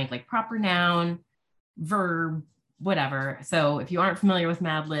in the blank, like proper noun, verb, whatever. So if you aren't familiar with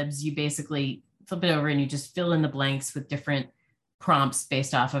Mad Libs, you basically flip it over and you just fill in the blanks with different prompts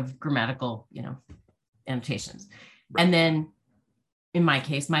based off of grammatical, you know, annotations. Right. And then in my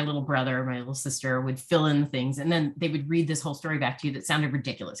case, my little brother, my little sister would fill in the things. And then they would read this whole story back to you that sounded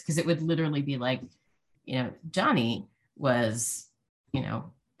ridiculous, because it would literally be like, Johnny was,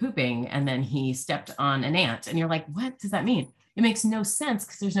 pooping, and then he stepped on an ant. And you're like, what does that mean? It makes no sense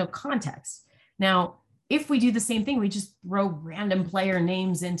because there's no context. Now, if we do the same thing, we just throw random player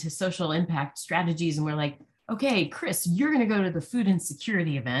names into social impact strategies, and we're like, okay, Chris, you're going to go to the food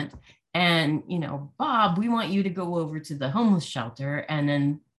insecurity event. And, Bob, we want you to go over to the homeless shelter, and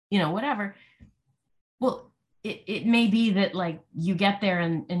then, whatever. Well, it may be that like you get there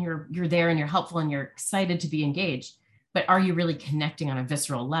and you're there and you're helpful and you're excited to be engaged, but are you really connecting on a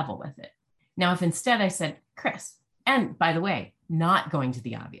visceral level with it? Now, if instead I said, Chris, and by the way, not going to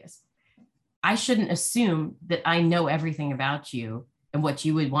the obvious, I shouldn't assume that I know everything about you and what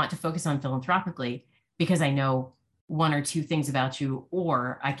you would want to focus on philanthropically because I know one or two things about you,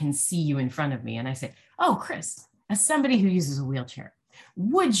 or I can see you in front of me. And I say, oh, Chris, as somebody who uses a wheelchair,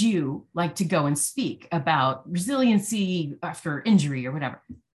 would you like to go and speak about resiliency after injury or whatever?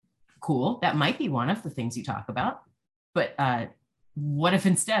 Cool. That might be one of the things you talk about. But what if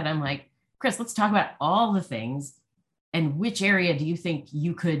instead I'm like, Chris, let's talk about all the things, and which area do you think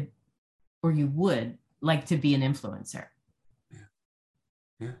you could or you would like to be an influencer?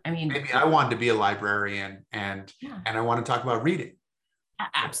 Yeah. I mean, maybe I wanted to be a librarian and I want to talk about reading.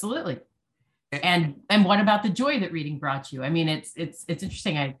 Absolutely. And what about the joy that reading brought you? I mean, it's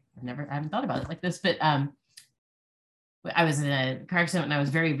interesting. I haven't thought about it like this, but I was in a car accident when I was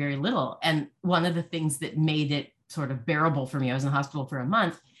very, very little. And one of the things that made it sort of bearable for me, I was in the hospital for a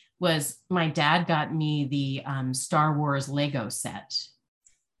month, was my dad got me the Star Wars Lego set.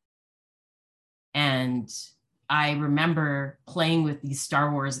 And I remember playing with these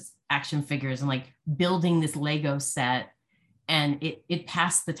Star Wars action figures and like building this Lego set, and it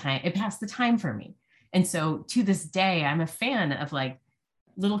passed the time. It passed the time for me. And so to this day, I'm a fan of like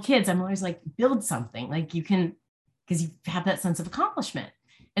little kids. I'm always like, build something, like you can, because you have that sense of accomplishment.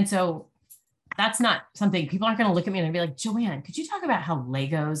 And so that's not something people aren't going to look at me and be like, Joanne, could you talk about how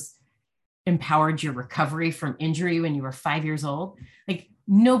Legos empowered your recovery from injury when you were 5 years old? Like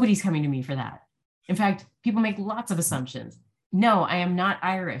nobody's coming to me for that. In fact, people make lots of assumptions. No, I am not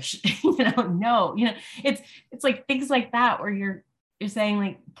Irish. No, it's like things like that where you're saying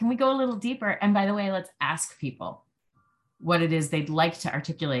like, can we go a little deeper? And by the way, let's ask people what it is they'd like to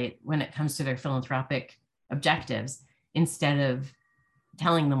articulate when it comes to their philanthropic objectives, instead of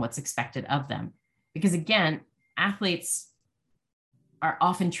telling them what's expected of them. Because again, athletes are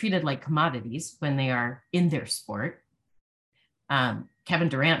often treated like commodities when they are in their sport. Kevin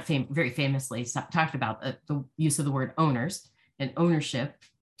Durant very famously talked about the use of the word owners and ownership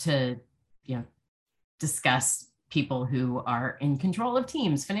to, discuss people who are in control of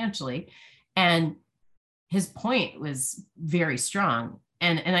teams financially. And his point was very strong.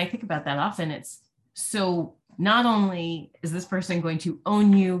 And I think about that often. It's so not only is this person going to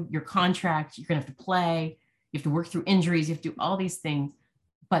own you, your contract, you're going to have to play, you have to work through injuries, you have to do all these things,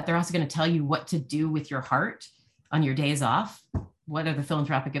 but they're also going to tell you what to do with your heart on your days off. What are the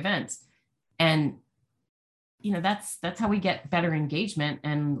philanthropic events? And, that's how we get better engagement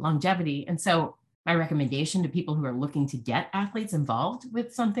and longevity. And so my recommendation to people who are looking to get athletes involved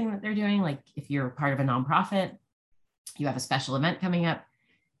with something that they're doing, like if you're part of a nonprofit, you have a special event coming up,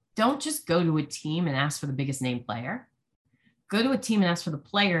 don't just go to a team and ask for the biggest name player. Go to a team and ask for the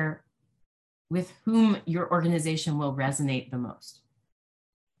player with whom your organization will resonate the most.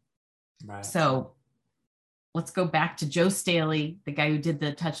 Right. So let's go back to Joe Staley, the guy who did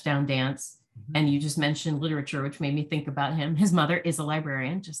the touchdown dance. Mm-hmm. And you just mentioned literature, which made me think about him. His mother is a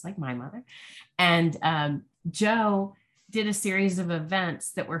librarian, just like my mother. And Joe did a series of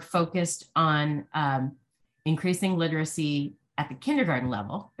events that were focused on increasing literacy at the kindergarten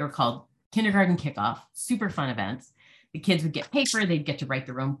level. They were called Kindergarten Kickoff, super fun events. The kids would get paper, they'd get to write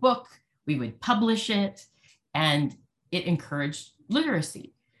their own book. We would publish it, and it encouraged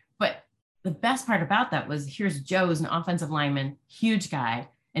literacy. But the best part about that was, here's Joe, who's an offensive lineman, huge guy,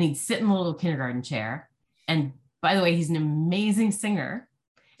 and he'd sit in the little kindergarten chair. And by the way, he's an amazing singer,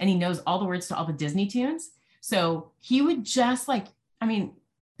 and he knows all the words to all the Disney tunes. So he would just the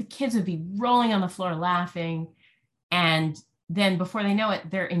kids would be rolling on the floor laughing. And then before they know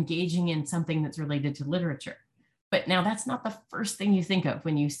it, they're engaging in something that's related to literature. But now that's not the first thing you think of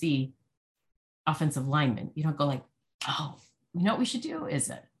when you see offensive linemen. You don't go like, oh, what we should do is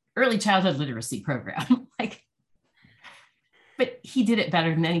an early childhood literacy program. But he did it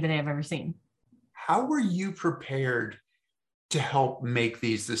better than anybody I've ever seen. How were you prepared to help make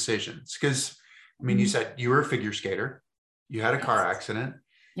these decisions? Because, you said you were a figure skater, you had a car accident.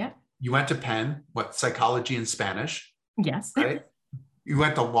 Yeah. You went to Penn, what, psychology and Spanish, Yes. right? You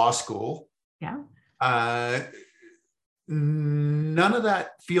went to law school. Yeah. Uh, None of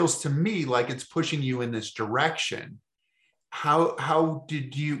that feels to me like it's pushing you in this direction. How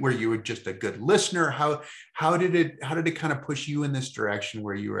did you, were you just a good listener? How did it kind of push you in this direction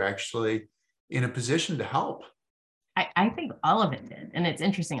where you were actually in a position to help? I think all of it did. And it's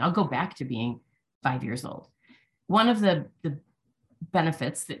interesting. I'll go back to being 5 years old. One of the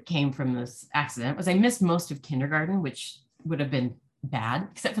benefits that came from this accident was I missed most of kindergarten, which would have been bad,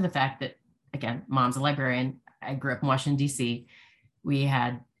 except for the fact that, again, mom's a librarian. I grew up in Washington, D.C. We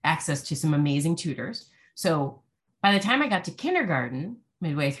had access to some amazing tutors. So by the time I got to kindergarten,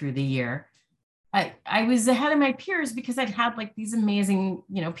 midway through the year, I was ahead of my peers because I'd had like these amazing,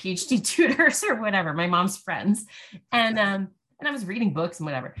 PhD tutors or whatever, my mom's friends. And I was reading books and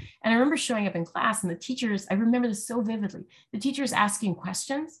whatever. And I remember showing up in class and the teachers, I remember this so vividly, the teachers asking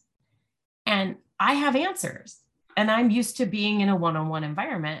questions and I have answers and I'm used to being in a one-on-one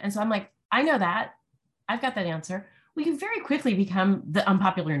environment. And so I'm like, I know that, I've got that answer. We can very quickly become the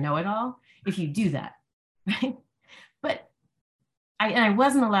unpopular know-it-all if you do that, right? But I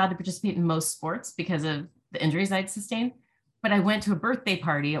wasn't allowed to participate in most sports because of the injuries I'd sustained. But I went to a birthday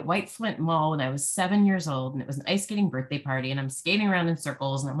party at White Flint Mall when I was 7 years old, and it was an ice skating birthday party, and I'm skating around in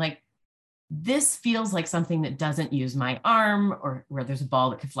circles, and I'm like, this feels like something that doesn't use my arm or where there's a ball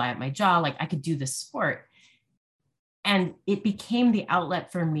that could fly at my jaw. Like I could do this sport. And it became the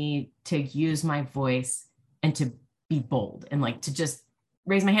outlet for me to use my voice and to be bold and like to just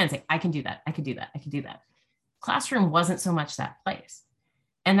raise my hand and say, I can do that. I can do that. I can do that. Classroom wasn't so much that place.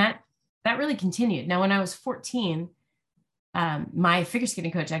 And that really continued. Now, when I was 14, my figure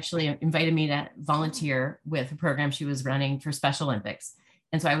skating coach actually invited me to volunteer with a program she was running for Special Olympics.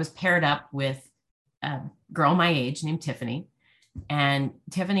 And so I was paired up with a girl my age named Tiffany. And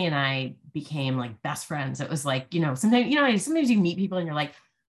Tiffany and I became like best friends. It was like, sometimes you meet people and you're like,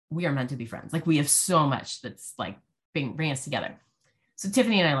 we are meant to be friends. Like we have so much that's like bringing us together. So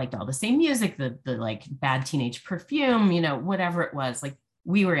Tiffany and I liked all the same music, the like Bad Teenage Perfume, whatever it was, like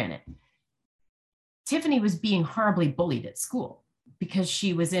we were in it. Tiffany was being horribly bullied at school because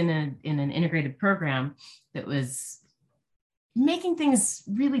she was in an integrated program that was making things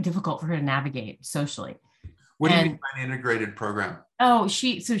really difficult for her to navigate socially. What do you mean by an integrated program? Oh,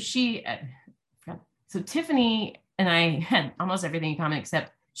 so Tiffany and I had almost everything in common,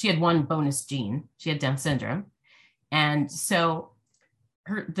 except she had one bonus gene. She had Down syndrome. And so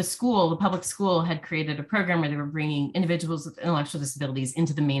the public school had created a program where they were bringing individuals with intellectual disabilities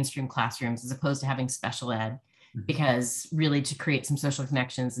into the mainstream classrooms as opposed to having special ed, because really to create some social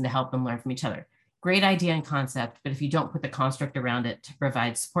connections and to help them learn from each other. Great idea and concept, but if you don't put the construct around it to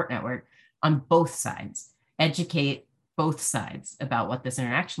provide support network on both sides, educate both sides about what this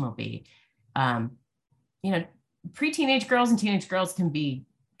interaction will be. Pre-teenage girls and teenage girls can be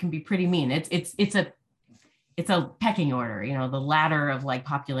pretty mean. It's a pecking order, the ladder of like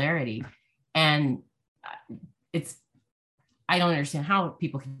popularity. And I don't understand how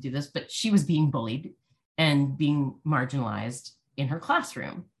people can do this, but she was being bullied and being marginalized in her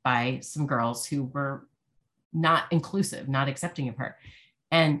classroom by some girls who were not inclusive, not accepting of her.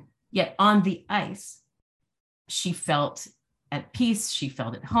 And yet on the ice, she felt at peace. She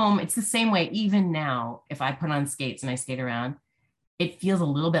felt at home. It's the same way even now, if I put on skates and I skate around, it feels a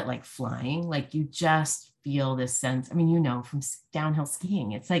little bit like flying. Like you just feel this sense. I mean, from downhill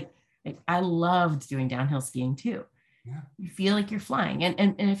skiing, it's like I loved doing downhill skiing too. Yeah. You feel like you're flying.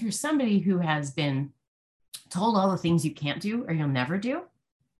 And if you're somebody who has been told all the things you can't do or you'll never do,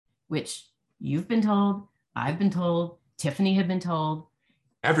 which you've been told, I've been told, Tiffany had been told.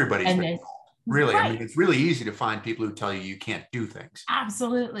 Everybody's been told. Really, right. I mean, it's really easy to find people who tell you can't do things.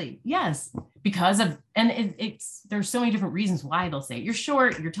 Absolutely, yes, because of, and there's so many different reasons why they'll say you're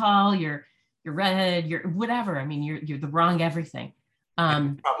short, you're tall, you're redheaded, you're whatever. I mean, you're the wrong everything.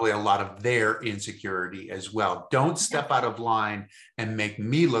 Probably a lot of their insecurity as well. Don't step out of line and make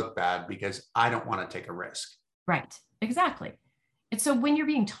me look bad because I don't want to take a risk. Right, exactly. And so when you're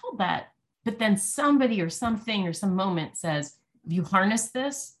being told that, but then somebody or something or some moment says, if you harness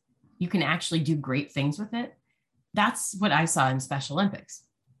this, you can actually do great things with it. That's what I saw in Special Olympics.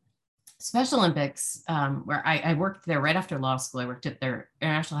 Special Olympics, where I worked there right after law school. I worked at their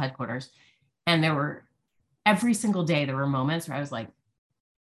international headquarters, and every single day, there were moments where I was like,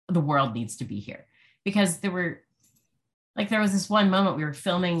 the world needs to be here. Because there was this one moment we were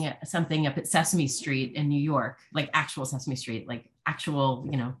filming something up at Sesame Street in New York, like actual Sesame Street, like actual,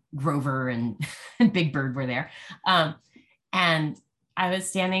 Grover and Big Bird were there. And I was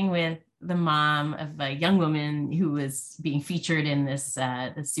standing with the mom of a young woman who was being featured in this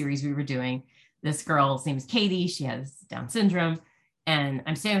series we were doing. This girl's name is Katie. She has Down syndrome. And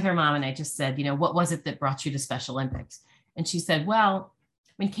I'm staying with her mom. And I just said, what was it that brought you to Special Olympics? And she said, well,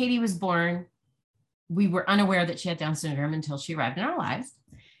 when Katie was born, we were unaware that she had Down syndrome until she arrived in our lives.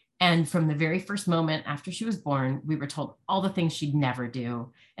 And from the very first moment after she was born, we were told all the things she'd never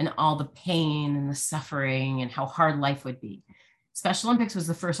do and all the pain and the suffering and how hard life would be. Special Olympics was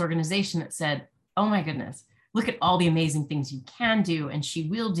the first organization that said, oh my goodness, look at all the amazing things you can do and she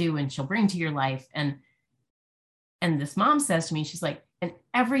will do and she'll bring to your life. And this mom says to me, she's like, and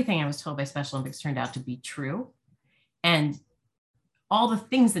everything I was told by Special Olympics turned out to be true. And all the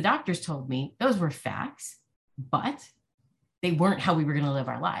things the doctors told me, those were facts, but they weren't how we were going to live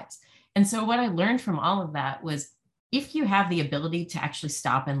our lives. And so what I learned from all of that was, if you have the ability to actually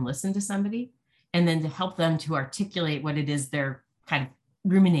stop and listen to somebody, and then to help them to articulate what it is they're kind of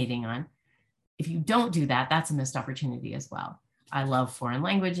ruminating on, if you don't do that, that's a missed opportunity as well. I love foreign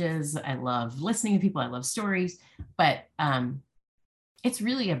languages. I love listening to people. I love stories, but it's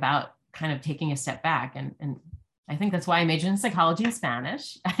really about kind of taking a step back. And I think that's why I majored in psychology and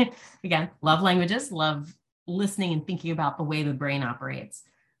Spanish. Again, love languages, love listening and thinking about the way the brain operates.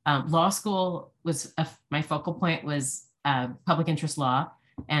 Law school was my focal point was public interest law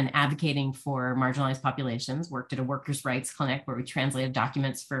and advocating for marginalized populations. Worked at a workers' rights clinic where we translated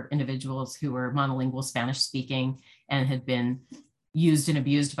documents for individuals who were monolingual Spanish speaking and had been used and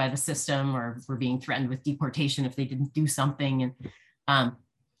abused by the system or were being threatened with deportation if they didn't do something. And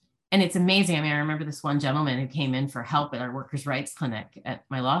it's amazing. I mean, I remember this one gentleman who came in for help at our workers' rights clinic at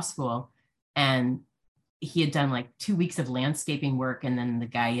my law school, and he had done like 2 weeks of landscaping work. And then the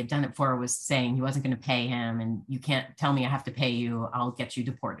guy he had done it for was saying he wasn't going to pay him. And you can't tell me I have to pay you. I'll get you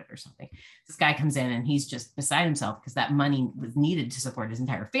deported or something. This guy comes in and he's just beside himself because that money was needed to support his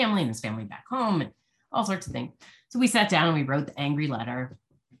entire family and his family back home and all sorts of things. So we sat down and we wrote the angry letter.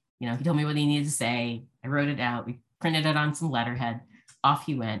 He told me what he needed to say. I wrote it out. We printed it on some letterhead. Off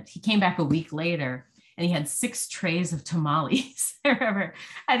he went. He came back a week later and he had 6 trays of tamales. I remember.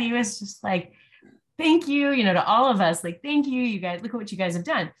 And he was just like, thank you, to all of us, like, thank you, you guys, look at what you guys have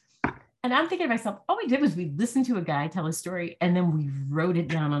done. And I'm thinking to myself, all we did was we listened to a guy tell a story and then we wrote it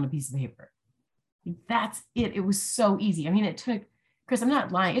down on a piece of paper. That's it. It was so easy. I mean, it took, Chris, I'm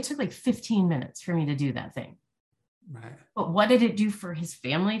not lying, it took like 15 minutes for me to do that thing. Right. But what did it do for his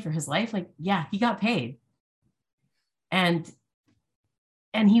family, for his life? Like, yeah, he got paid. And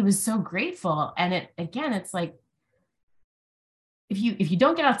he was so grateful. And it's like, if you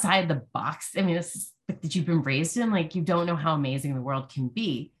don't get outside the box, I mean, this is that you've been raised in, like, you don't know how amazing the world can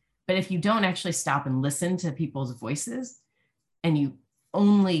be. But if you don't actually stop and listen to people's voices and you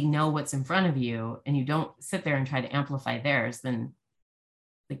only know what's in front of you and you don't sit there and try to amplify theirs, then,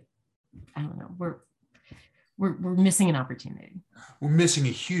 like, I don't know, we're missing an opportunity. We're missing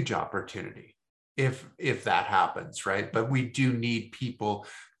a huge opportunity if that happens, right? But we do need people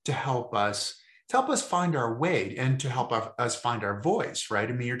to help us find our way and to help us find our voice, right?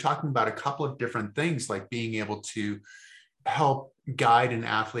 I mean, you're talking about a couple of different things, like being able to help guide an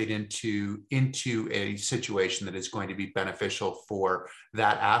athlete into a situation that is going to be beneficial for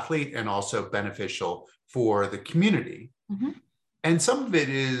that athlete and also beneficial for the community. Mm-hmm. And some of it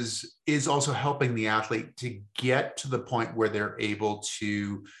is also helping the athlete to get to the point where they're able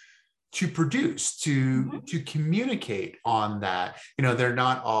to produce, to communicate on that. They're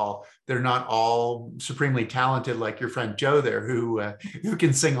not all supremely talented like your friend Joe there, who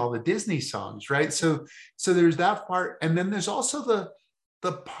can sing all the Disney songs, right? So there's that part, and then there's also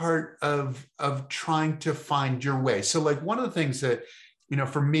the part of trying to find your way. So, like, one of the things that,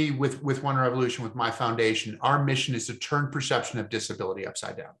 for me with One Revolution, with my foundation, our mission is to turn perception of disability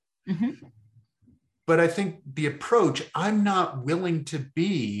upside down. Mm-hmm. But I think the approach, I'm not willing to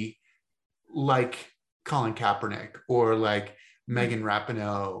be like Colin Kaepernick or like Megan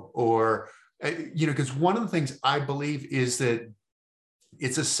Rapinoe or, because one of the things I believe is that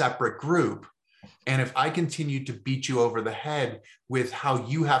it's a separate group. And if I continue to beat you over the head with how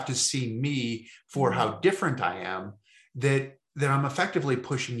you have to see me for how different I am, that I'm effectively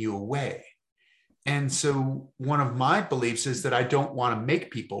pushing you away. And so one of my beliefs is that I don't want to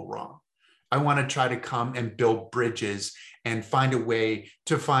make people wrong. I want to try to come and build bridges and find a way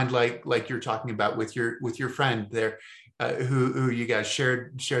to find, like you're talking about with your friend there, who you guys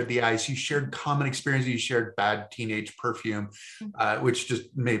shared the ice. You shared common experience. You shared bad teenage perfume, which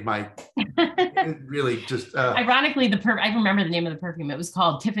just made my really just. Ironically, I remember the name of the perfume. It was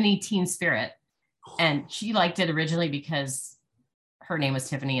called Tiffany Teen Spirit, and she liked it originally because her name was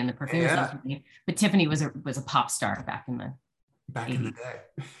Tiffany and the perfume was named Tiffany. But Tiffany was a pop star back in the back in the 80s. day.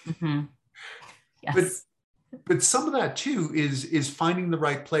 Mm-hmm. But Yes. but some of that too is finding the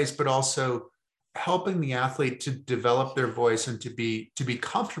right place, but also helping the athlete to develop their voice and to be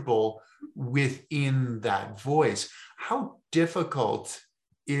comfortable within that voice. How difficult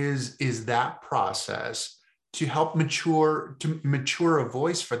is that process to help mature a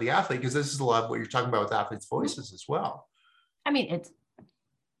voice for the athlete? Because this is a lot of what you're talking about with athletes' voices as well. I mean,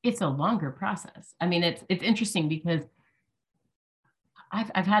 it's a longer process. I mean, it's interesting because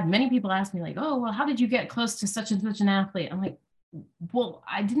I've had many people ask me like, oh, well, how did you get close to such and such an athlete? I'm like, well,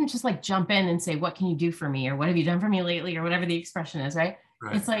 I didn't just like jump in and say, what can you do for me? Or what have you done for me lately? Or whatever the expression is, right?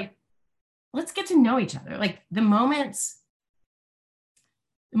 Right. It's like, let's get to know each other. Like the moments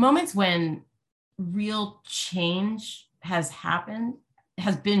when real change has happened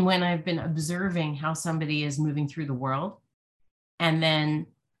has been when I've been observing how somebody is moving through the world. And then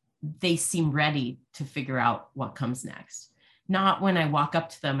they seem ready to figure out what comes next. Not when I walk up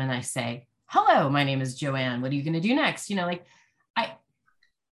to them and I say, hello, my name is Joanne. What are you going to do next? Like I,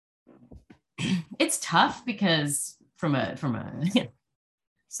 it's tough because from a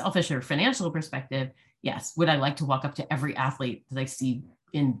selfish or financial perspective, yes, would I like to walk up to every athlete that I see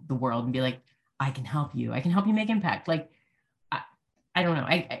in the world and be like, I can help you. I can help you make impact. Like, I don't know.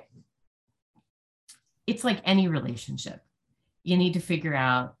 It's like any relationship. You need to figure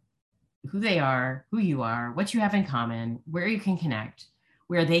out who they are, who you are, what you have in common, where you can connect,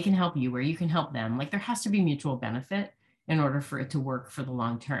 where they can help you, where you can help them. Like there has to be mutual benefit in order for it to work for the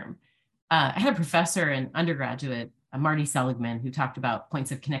long term. I had a professor in undergraduate, Marty Seligman, who talked about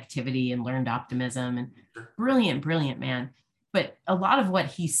points of connectivity and learned optimism, and brilliant, brilliant man. But a lot of what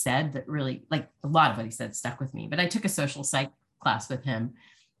he said that really, like a lot of what he said stuck with me. But I took a social psych class with him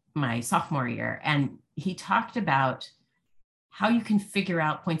my sophomore year, and he talked about how you can figure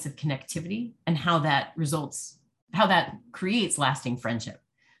out points of connectivity and how that creates lasting friendship.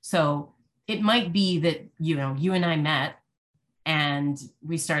 So it might be that, you and I met and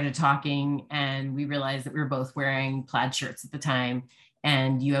we started talking and we realized that we were both wearing plaid shirts at the time,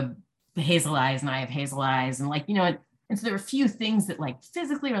 and you have hazel eyes and I have hazel eyes, and and so there were a few things that like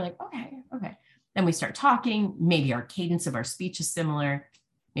physically were like, okay. Then we start talking, maybe our cadence of our speech is similar,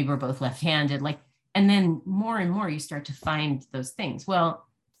 maybe we're both left-handed, and then more and more you start to find those things. Well,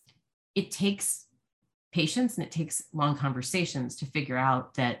 it takes patience and it takes long conversations to figure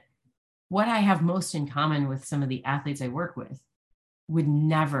out that what I have most in common with some of the athletes I work with would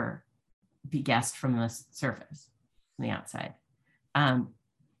never be guessed from the surface, from the outside.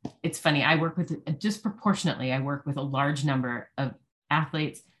 It's funny, I work with a large number of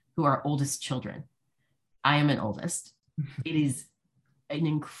athletes who are oldest children. I am an oldest. It is an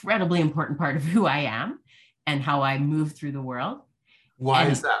incredibly important part of who I am and how I move through the world. Why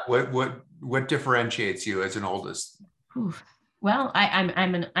is that? What differentiates you as an oldest? Well,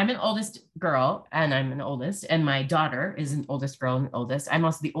 I'm an oldest girl, and I'm an oldest, and my daughter is an oldest girl and oldest. I'm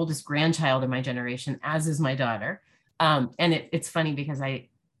also the oldest grandchild of my generation, as is my daughter. And it's funny because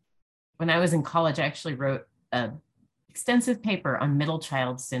when I was in college, I actually wrote an extensive paper on middle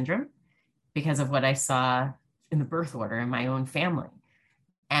child syndrome because of what I saw in the birth order in my own family.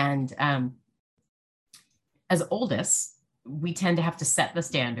 And as oldest, we tend to have to set the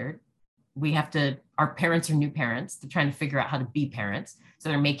standard. Our parents are new parents. They're trying to figure out how to be parents. So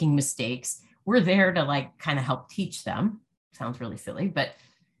they're making mistakes. We're there to kind of help teach them. Sounds really silly,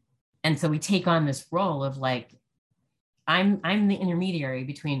 and so we take on this role of I'm the intermediary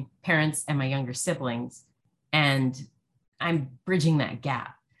between parents and my younger siblings, and I'm bridging that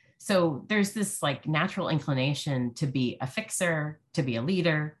gap. So there's this natural inclination to be a fixer, to be a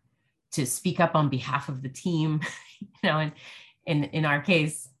leader, to speak up on behalf of the team, and in our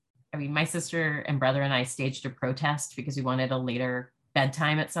case, I mean, my sister and brother and I staged a protest because we wanted a later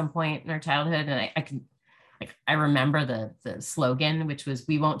bedtime at some point in our childhood. And I remember the slogan, which was,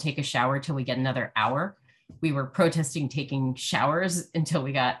 "We won't take a shower till we get another hour." We were protesting taking showers until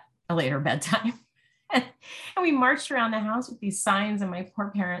we got a later bedtime. And we marched around the house with these signs, and my poor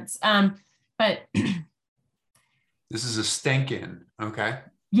parents. But this is a stink-in, okay?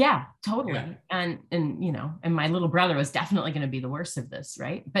 Yeah, totally. Yeah. And my little brother was definitely going to be the worst of this,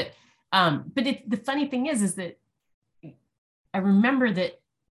 right? But the funny thing is that I remember that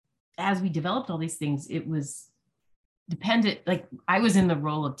as we developed all these things, it was dependent. I was in the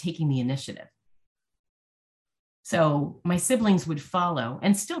role of taking the initiative. So my siblings would follow,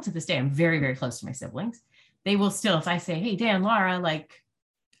 and still to this day, I'm very, very close to my siblings. They will still, if I say, "Hey, Dan, Laura, I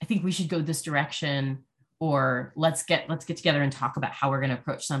think we should go this direction," or let's get together and talk about how we're going to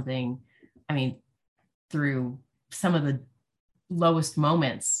approach something. I mean, through some of the lowest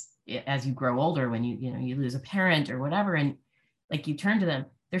moments as you grow older, when you lose a parent or whatever, and like you turn to them,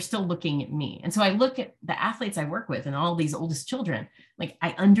 they're still looking at me. And so I look at the athletes I work with and all these oldest children, like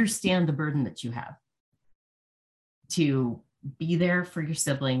I understand the burden that you have to be there for your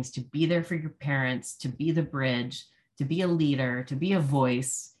siblings, to be there for your parents, to be the bridge, to be a leader, to be a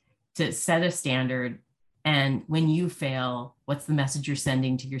voice, to set a standard. And when you fail, what's the message you're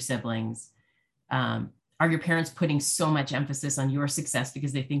sending to your siblings? Are your parents putting so much emphasis on your success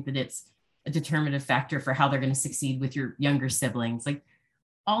because they think that it's a determinative factor for how they're going to succeed with your younger siblings? Like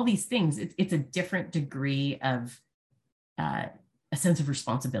all these things, it's a different degree of a sense of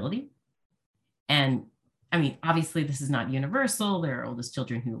responsibility. And I mean, obviously this is not universal. There are oldest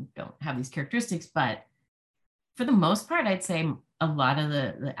children who don't have these characteristics, but for the most part, I'd say a lot of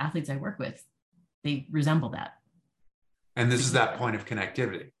the athletes I work with, they resemble that. And this is that point of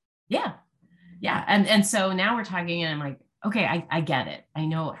connectivity. Yeah. Yeah. And so now we're talking and I'm like, okay, I get it. I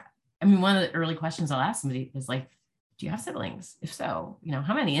know. I mean, one of the early questions I'll ask somebody is like, do you have siblings? If so,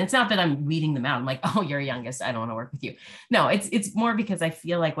 how many? And it's not that I'm weeding them out. I'm like, oh, you're youngest, I don't want to work with you. No, it's more because I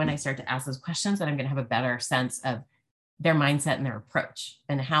feel like when I start to ask those questions that I'm going to have a better sense of their mindset and their approach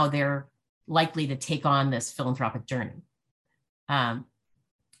and how they're likely to take on this philanthropic journey. And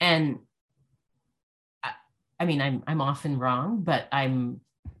I mean, I'm often wrong, but I'm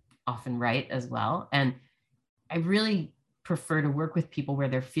often right as well. And I really prefer to work with people where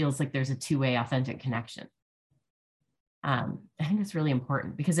there feels like there's a two-way authentic connection. I think that's really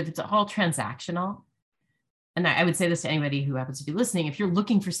important because if it's all transactional, and I would say this to anybody who happens to be listening, if you're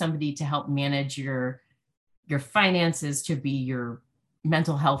looking for somebody to help manage your finances, to be your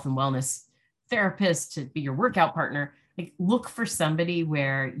mental health and wellness therapist, to be your workout partner, like look for somebody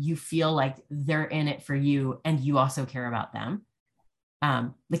where you feel like they're in it for you and you also care about them.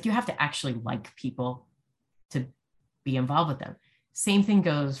 Like you have to actually like people to be involved with them. Same thing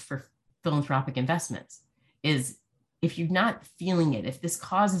goes for philanthropic investments. Is if you're not feeling it, if this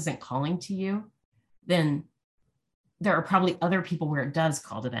cause isn't calling to you, then there are probably other people where it does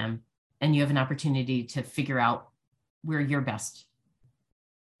call to them, and you have an opportunity to figure out where your best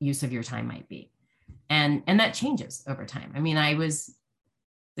use of your time might be. And that changes over time. I mean, I was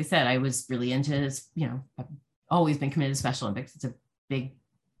really into, I've always been committed to Special Olympics. It's a big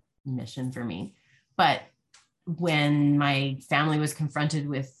mission for me. But when my family was confronted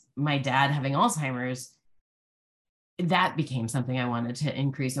with my dad having Alzheimer's, that became something I wanted to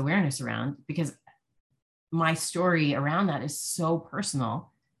increase awareness around because my story around that is so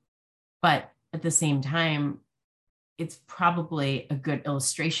personal. But at the same time, it's probably a good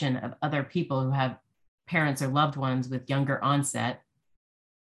illustration of other people who have parents or loved ones with younger onset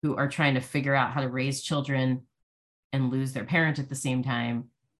who are trying to figure out how to raise children and lose their parent at the same time.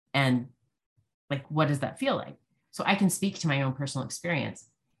 And like, what does that feel like? So I can speak to my own personal experience.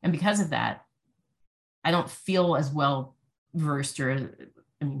 And because of that, I don't feel as well versed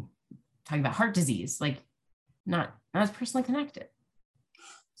talking about heart disease, like not as personally connected.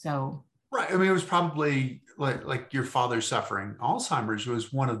 So. Right. I mean, it was probably like your father suffering Alzheimer's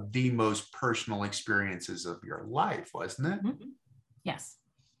was one of the most personal experiences of your life, wasn't it? Mm-hmm. Yes.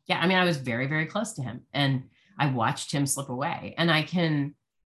 Yeah. I mean, I was very, very close to him and I watched him slip away and I couldn't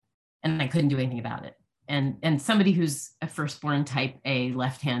do anything about it. And somebody who's a firstborn type A,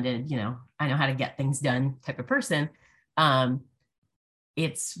 left-handed, I know how to get things done type of person.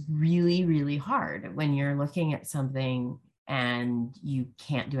 It's really, really hard when you're looking at something and you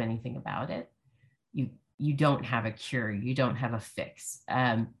can't do anything about it. You don't have a cure. You don't have a fix.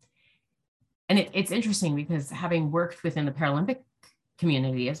 And it's interesting because having worked within the Paralympic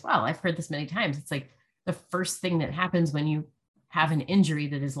community as well, I've heard this many times. It's like the first thing that happens when you have an injury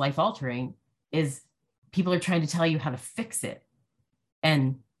that is life-altering is people are trying to tell you how to fix it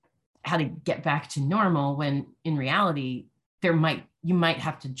and how to get back to normal, when in reality, you might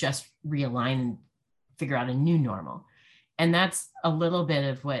have to just realign and figure out a new normal. And that's a little bit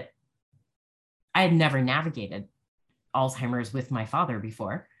of what I had never navigated Alzheimer's with my father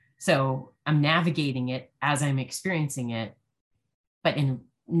before. So I'm navigating it as I'm experiencing it. But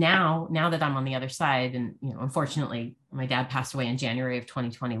now that I'm on the other side, and unfortunately, my dad passed away in January of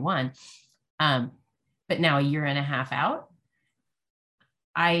 2021. But now a year and a half out,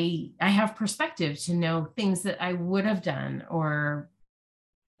 I have perspective to know things that I would have done, or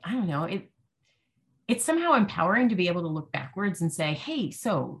I don't know. It's somehow empowering to be able to look backwards and say, hey,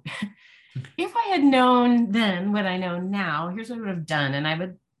 so if I had known then what I know now, here's what I would have done. And I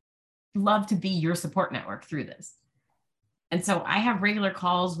would love to be your support network through this. And so I have regular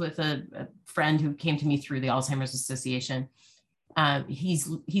calls with a friend who came to me through the Alzheimer's Association.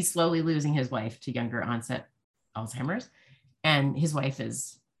 He's slowly losing his wife to younger onset Alzheimer's. And his wife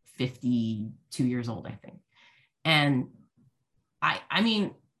is 52 years old, I think. And I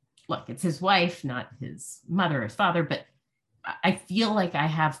mean, look, it's his wife, not his mother or his father, but I feel like I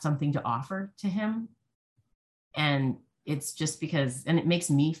have something to offer to him. And it's just because, and it makes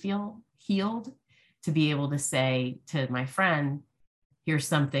me feel healed to be able to say to my friend, here's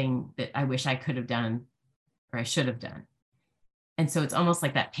something that I wish I could have done or I should have done. And so it's almost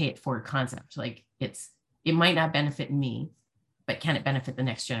like that pay it forward concept. Like it might not benefit me, but can it benefit the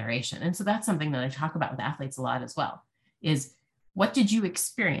next generation? And so that's something that I talk about with athletes a lot as well, is what did you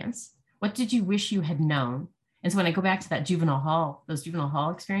experience? What did you wish you had known? And so when I go back to that those juvenile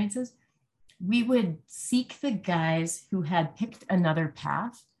hall experiences, we would seek the guys who had picked another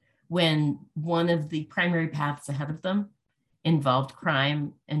path when one of the primary paths ahead of them involved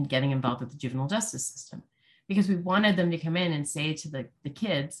crime and getting involved with the juvenile justice system, because we wanted them to come in and say to the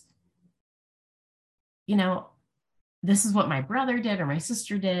kids, you know, this is what my brother did or my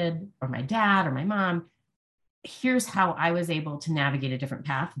sister did or my dad or my mom. Here's how I was able to navigate a different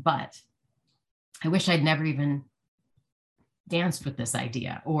path, but I wish I'd never even danced with this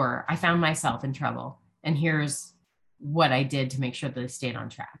idea, or I found myself in trouble and here's what I did to make sure that I stayed on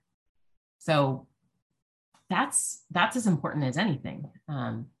track. So that's as important as anything.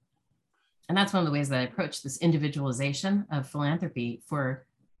 And that's one of the ways that I approach this individualization of philanthropy for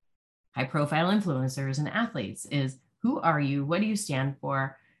high profile influencers and athletes is, who are you? What do you stand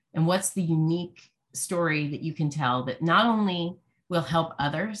for? And what's the unique story that you can tell that not only will help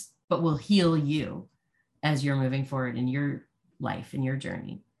others, but will heal you as you're moving forward in your life and your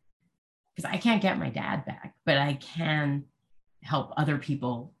journey? Because I can't get my dad back, but I can help other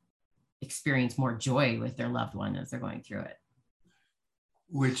people experience more joy with their loved one as they're going through it.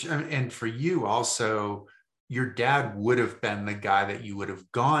 Which, and for you also, your dad would have been the guy that you would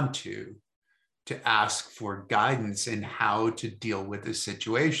have gone to ask for guidance in how to deal with the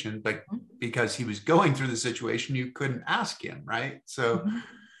situation, but because he was going through the situation, you couldn't ask him, right? So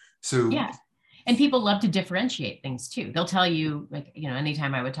yeah. And people love to differentiate things too. They'll tell you, like, you know,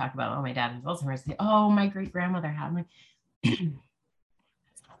 anytime I would talk about, oh, my dad has Alzheimer's, say, oh, my great grandmother had. I'm like, that's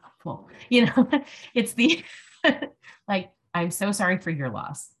not helpful. You know, it's the like, I'm so sorry for your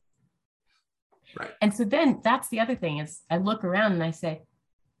loss. Right. And so then that's the other thing is I look around and I say,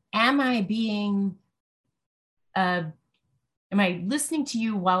 am I listening to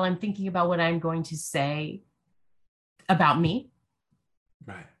you while I'm thinking about what I'm going to say about me?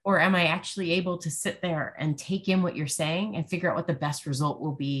 Right. Or am I actually able to sit there and take in what you're saying and figure out what the best result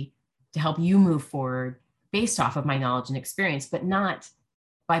will be to help you move forward based off of my knowledge and experience, but not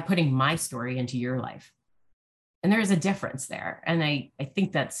by putting my story into your life? And there is a difference there. And I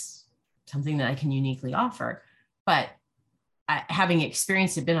think that's something that I can uniquely offer. But having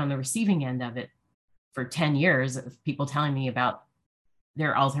experienced it, been on the receiving end of it for 10 years of people telling me about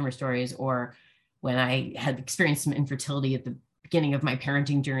their Alzheimer's stories, or when I had experienced some infertility at the beginning of my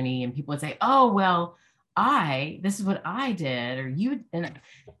parenting journey, and people would say, oh, well, this is what I did, or you.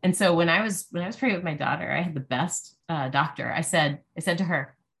 And so when I was pregnant with my daughter, I had the best doctor. I said to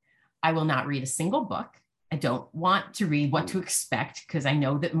her, I will not read a single book. I don't want to read what to expect, because I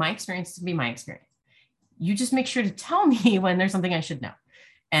know that my experience is going to be my experience. You just make sure to tell me when there's something I should know.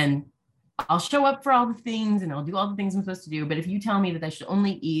 And I'll show up for all the things and I'll do all the things I'm supposed to do. But if you tell me that I should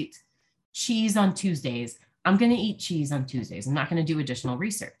only eat cheese on Tuesdays, I'm going to eat cheese on Tuesdays. I'm not going to do additional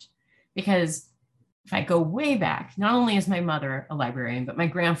research. Because if I go way back, not only is my mother a librarian, but my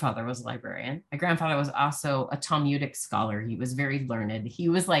grandfather was a librarian. My grandfather was also a Talmudic scholar. He was very learned. He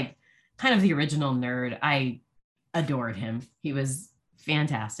was like kind of the original nerd. I adored him. He was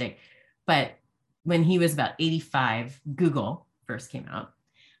fantastic. But when he was about 85, Google first came out.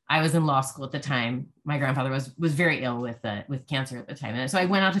 I was in law school at the time. My grandfather was very ill with cancer at the time. And so I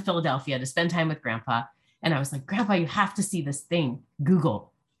went out to Philadelphia to spend time with Grandpa. And I was like, Grandpa, you have to see this thing,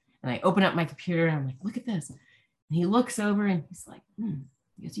 Google. And I open up my computer and I'm like, look at this. And he looks over and he's like,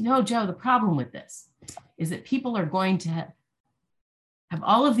 He goes, you know, Joe, the problem with this is that people are going to have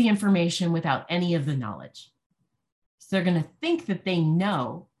all of the information without any of the knowledge. So they're going to think that they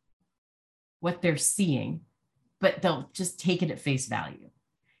know what they're seeing, but they'll just take it at face value.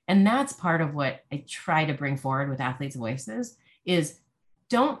 And that's part of what I try to bring forward with Athletes' Voices is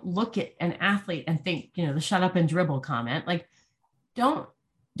don't look at an athlete and think, you know, the shut up and dribble comment. Like, don't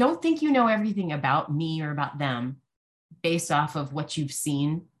think you know everything about me or about them based off of what you've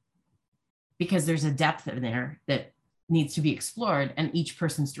seen, because there's a depth in there that needs to be explored, and each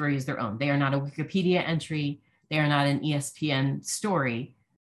person's story is their own. They are not a Wikipedia entry. They are not an ESPN story.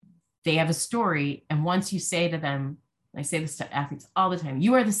 They have a story. And once you say to them, I say this to athletes all the time,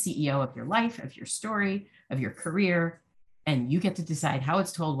 you are the CEO of your life, of your story, of your career, and you get to decide how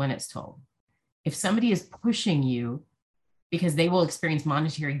it's told, when it's told. If somebody is pushing you because they will experience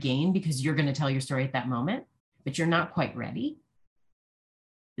monetary gain because you're going to tell your story at that moment, but you're not quite ready,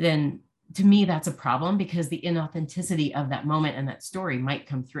 then to me, that's a problem, because the inauthenticity of that moment and that story might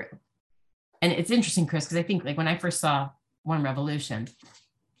come through. And it's interesting, Chris, because I think like when I first saw One Revolution,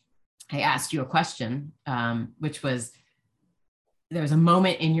 I asked you a question, which was, there was a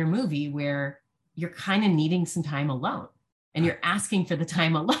moment in your movie where you're kind of needing some time alone and you're asking for the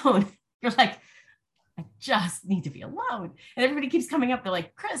time alone. You're like, I just need to be alone. And everybody keeps coming up. They're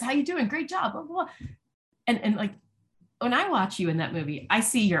like, Chris, how you doing? Great job. Blah, blah, blah. And like, when I watch you in that movie, I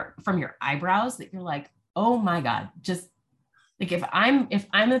see from your eyebrows that you're like, oh my God, just like, if I'm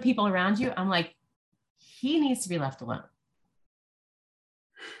the people around you, I'm like, he needs to be left alone.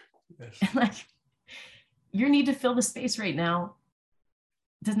 Yes. And like, your need to fill the space right now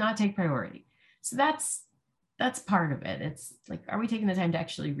does not take priority. So that's part of it. It's like, are we taking the time to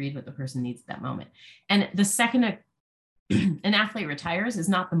actually read what the person needs at that moment? And the second an athlete retires is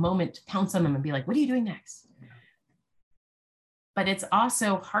not the moment to pounce on them and be like, what are you doing next? But it's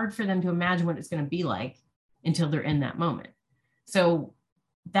also hard for them to imagine what it's going to be like until they're in that moment. So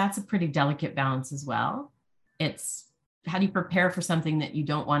that's a pretty delicate balance as well. It's how do you prepare for something that you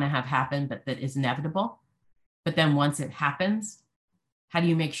don't want to have happen, but that is inevitable? But then once it happens, how do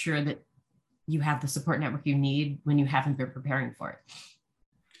you make sure that you have the support network you need when you haven't been preparing for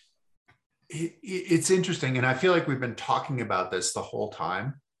it? It's interesting. And I feel like we've been talking about this the whole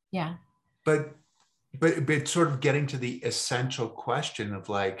time. Yeah. But sort of getting to the essential question of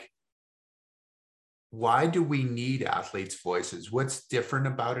like, why do we need athletes' voices? What's different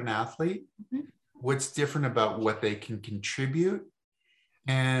about an athlete? Mm-hmm. What's different about what they can contribute,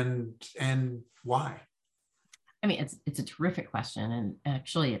 and why? I mean, it's a terrific question. And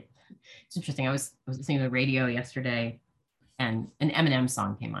actually it's interesting. I was listening to the radio yesterday and an Eminem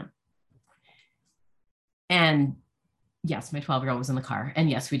song came on. And yes, my 12-year-old was in the car. And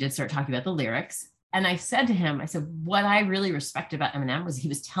yes, we did start talking about the lyrics. And I said to him, I said, what I really respect about Eminem was he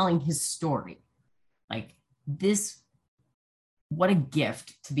was telling his story. Like this, what a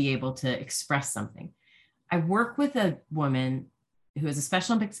gift to be able to express something. I work with a woman who is a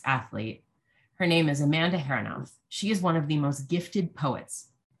Special Olympics athlete. Her name is Amanda Herenoth. She is one of the most gifted poets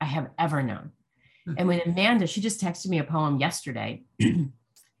I have ever known. Mm-hmm. And when Amanda, she just texted me a poem yesterday,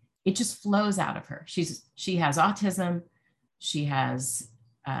 it just flows out of her. She has autism. She has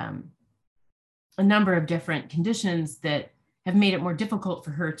a number of different conditions that have made it more difficult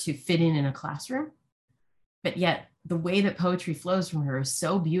for her to fit in a classroom. But yet the way that poetry flows from her is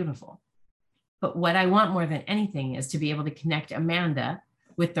so beautiful. But what I want more than anything is to be able to connect Amanda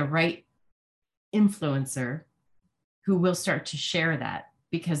with the right influencer who will start to share that,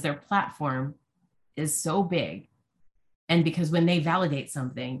 because their platform is so big. And because when they validate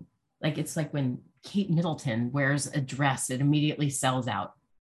something, like it's like when Kate Middleton wears a dress, it immediately sells out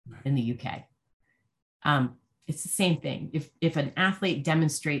in the UK. It's the same thing. If an athlete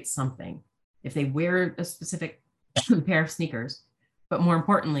demonstrates something, if they wear a specific pair of sneakers, but more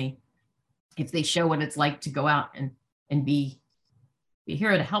importantly, if they show what it's like to go out and be a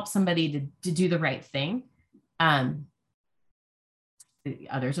hero, to help somebody to do the right thing, others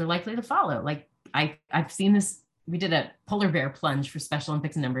are likely to follow. Like I've seen this. We did a polar bear plunge for Special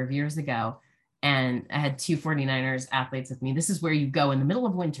Olympics a number of years ago, and I had two 49ers athletes with me. This is where you go in the middle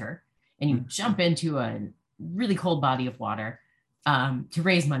of winter and you jump into a really cold body of water to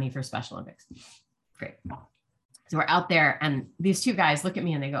raise money for Special Olympics. Great. So we're out there and these two guys look at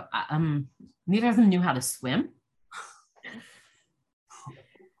me and they go, neither of them knew how to swim.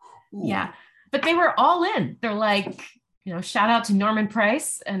 Ooh. Yeah, but they were all in. They're like, shout out to Norman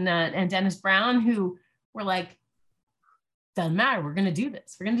Price and Dennis Brown, who were like, doesn't matter. We're going to do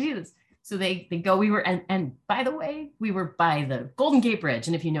this. We're going to do this. So they go, and by the way, we were by the Golden Gate Bridge.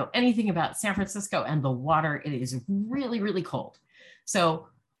 And if you know anything about San Francisco and the water, it is really, really cold. So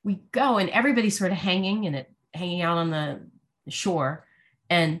we go and everybody's sort of hanging out on the shore.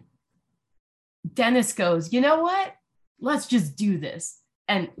 And Dennis goes, you know what? Let's just do this.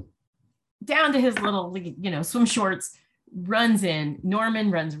 And down to his little, swim shorts, runs in.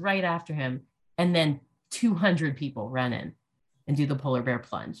 Norman runs right after him. And then 200 people run in and do the polar bear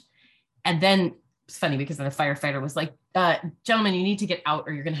plunge. And then it's funny because then the firefighter was like, gentlemen, you need to get out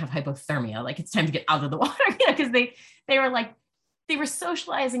or you're going to have hypothermia. Like it's time to get out of the water. Because they were like, they were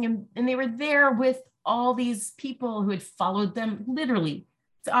socializing and they were there with all these people who had followed them. Literally,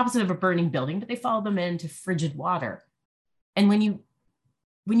 it's the opposite of a burning building, but they followed them into frigid water. And when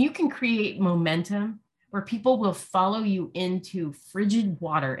you can create momentum where people will follow you into frigid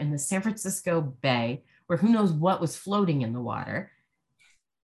water in the San Francisco Bay, where who knows what was floating in the water,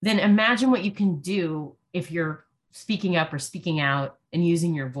 then imagine what you can do if you're speaking up or speaking out and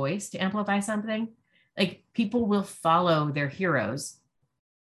using your voice to amplify something, like people will follow their heroes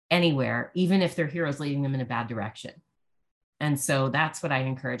anywhere, even if their heroes leading them in a bad direction. And so that's what I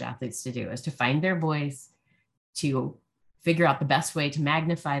encourage athletes to do, is to find their voice, to figure out the best way to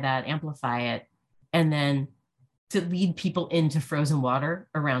magnify that, amplify it, and then to lead people into frozen water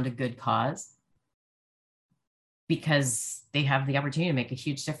around a good cause, because they have the opportunity to make a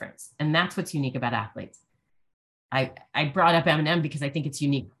huge difference. And that's what's unique about athletes. I brought up Eminem because I think it's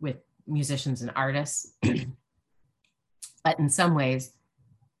unique with musicians and artists. But in some ways,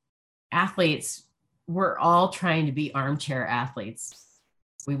 athletes, we're all trying to be armchair athletes.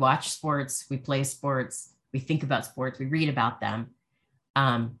 We watch sports, we play sports, we think about sports, we read about them,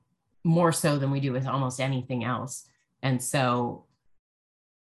 more so than we do with almost anything else. And so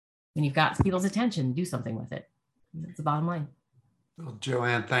when you've got people's attention, do something with it. That's the bottom line. Well,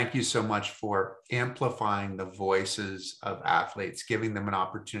 Joanne, thank you so much for amplifying the voices of athletes, giving them an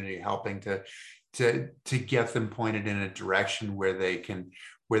opportunity, helping to get them pointed in a direction where they can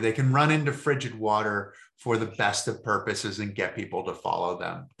run into frigid water for the best of purposes and get people to follow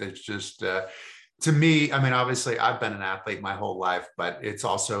them. It's just, to me, I mean, obviously I've been an athlete my whole life, but it's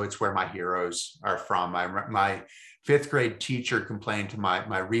where my heroes are from. My fifth grade teacher complained to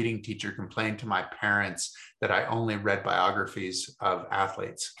my reading teacher complained to my parents that I only read biographies of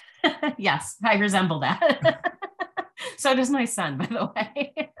athletes. Yes, I resemble that. So does my son, by the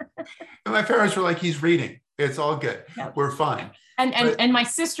way. And my parents were like, he's reading. It's all good. Yep. We're fine. And my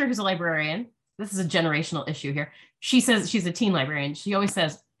sister, who's a librarian, this is a generational issue here. She says, she's a teen librarian. She always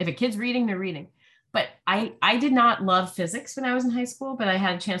says, if a kid's reading, they're reading. But I did not love physics when I was in high school, but I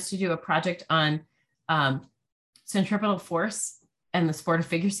had a chance to do a project on centripetal force and the sport of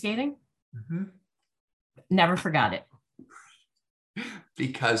figure skating. Mm-hmm. Never forgot it.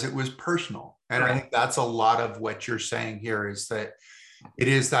 Because it was personal. And right. I think that's a lot of what you're saying here, is that it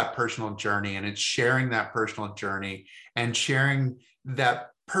is that personal journey, and it's sharing that personal journey and sharing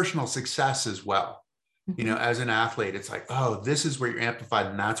that personal success as well. Mm-hmm. You know, as an athlete, it's like, oh, this is where you're amplified,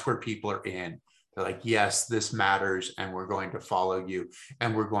 and that's where people are in. They're like, yes, this matters, and we're going to follow you,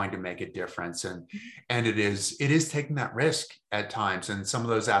 and we're going to make a difference. And it is taking that risk at times. And some of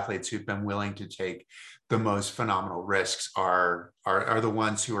those athletes who've been willing to take the most phenomenal risks are the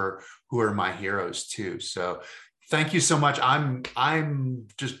ones who are my heroes too. So thank you so much. I'm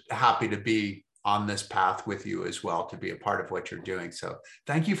just happy to be on this path with you as well, to be a part of what you're doing. So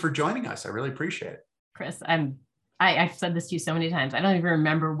thank you for joining us. I really appreciate it. Chris, I've said this to you so many times. I don't even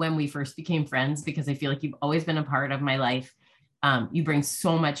remember when we first became friends, because I feel like you've always been a part of my life. You bring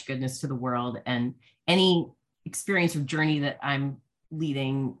so much goodness to the world, and any experience or journey that I'm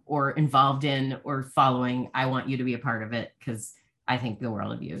leading or involved in or following, I want you to be a part of it, because I think the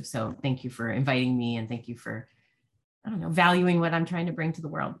world of you. So thank you for inviting me, and thank you for, valuing what I'm trying to bring to the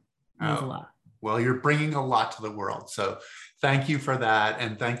world. It means a lot. Well, you're bringing a lot to the world. So thank you for that.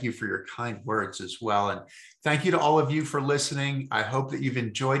 And thank you for your kind words as well. And thank you to all of you for listening. I hope that you've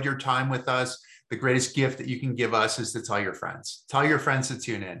enjoyed your time with us. The greatest gift that you can give us is to tell your friends. Tell your friends to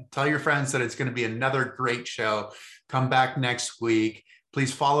tune in. Tell your friends that it's going to be another great show. Come back next week.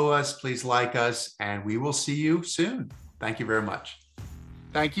 Please follow us. Please like us. And we will see you soon. Thank you very much.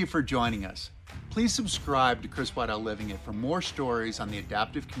 Thank you for joining us. Please subscribe to Chris Waddell Living It for more stories on the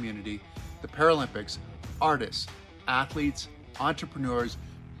adaptive community, the Paralympics, artists, athletes, entrepreneurs,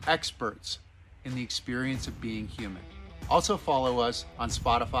 experts in the experience of being human. Also follow us on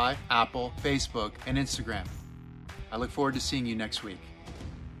Spotify, Apple, Facebook, and Instagram. I look forward to seeing you next week.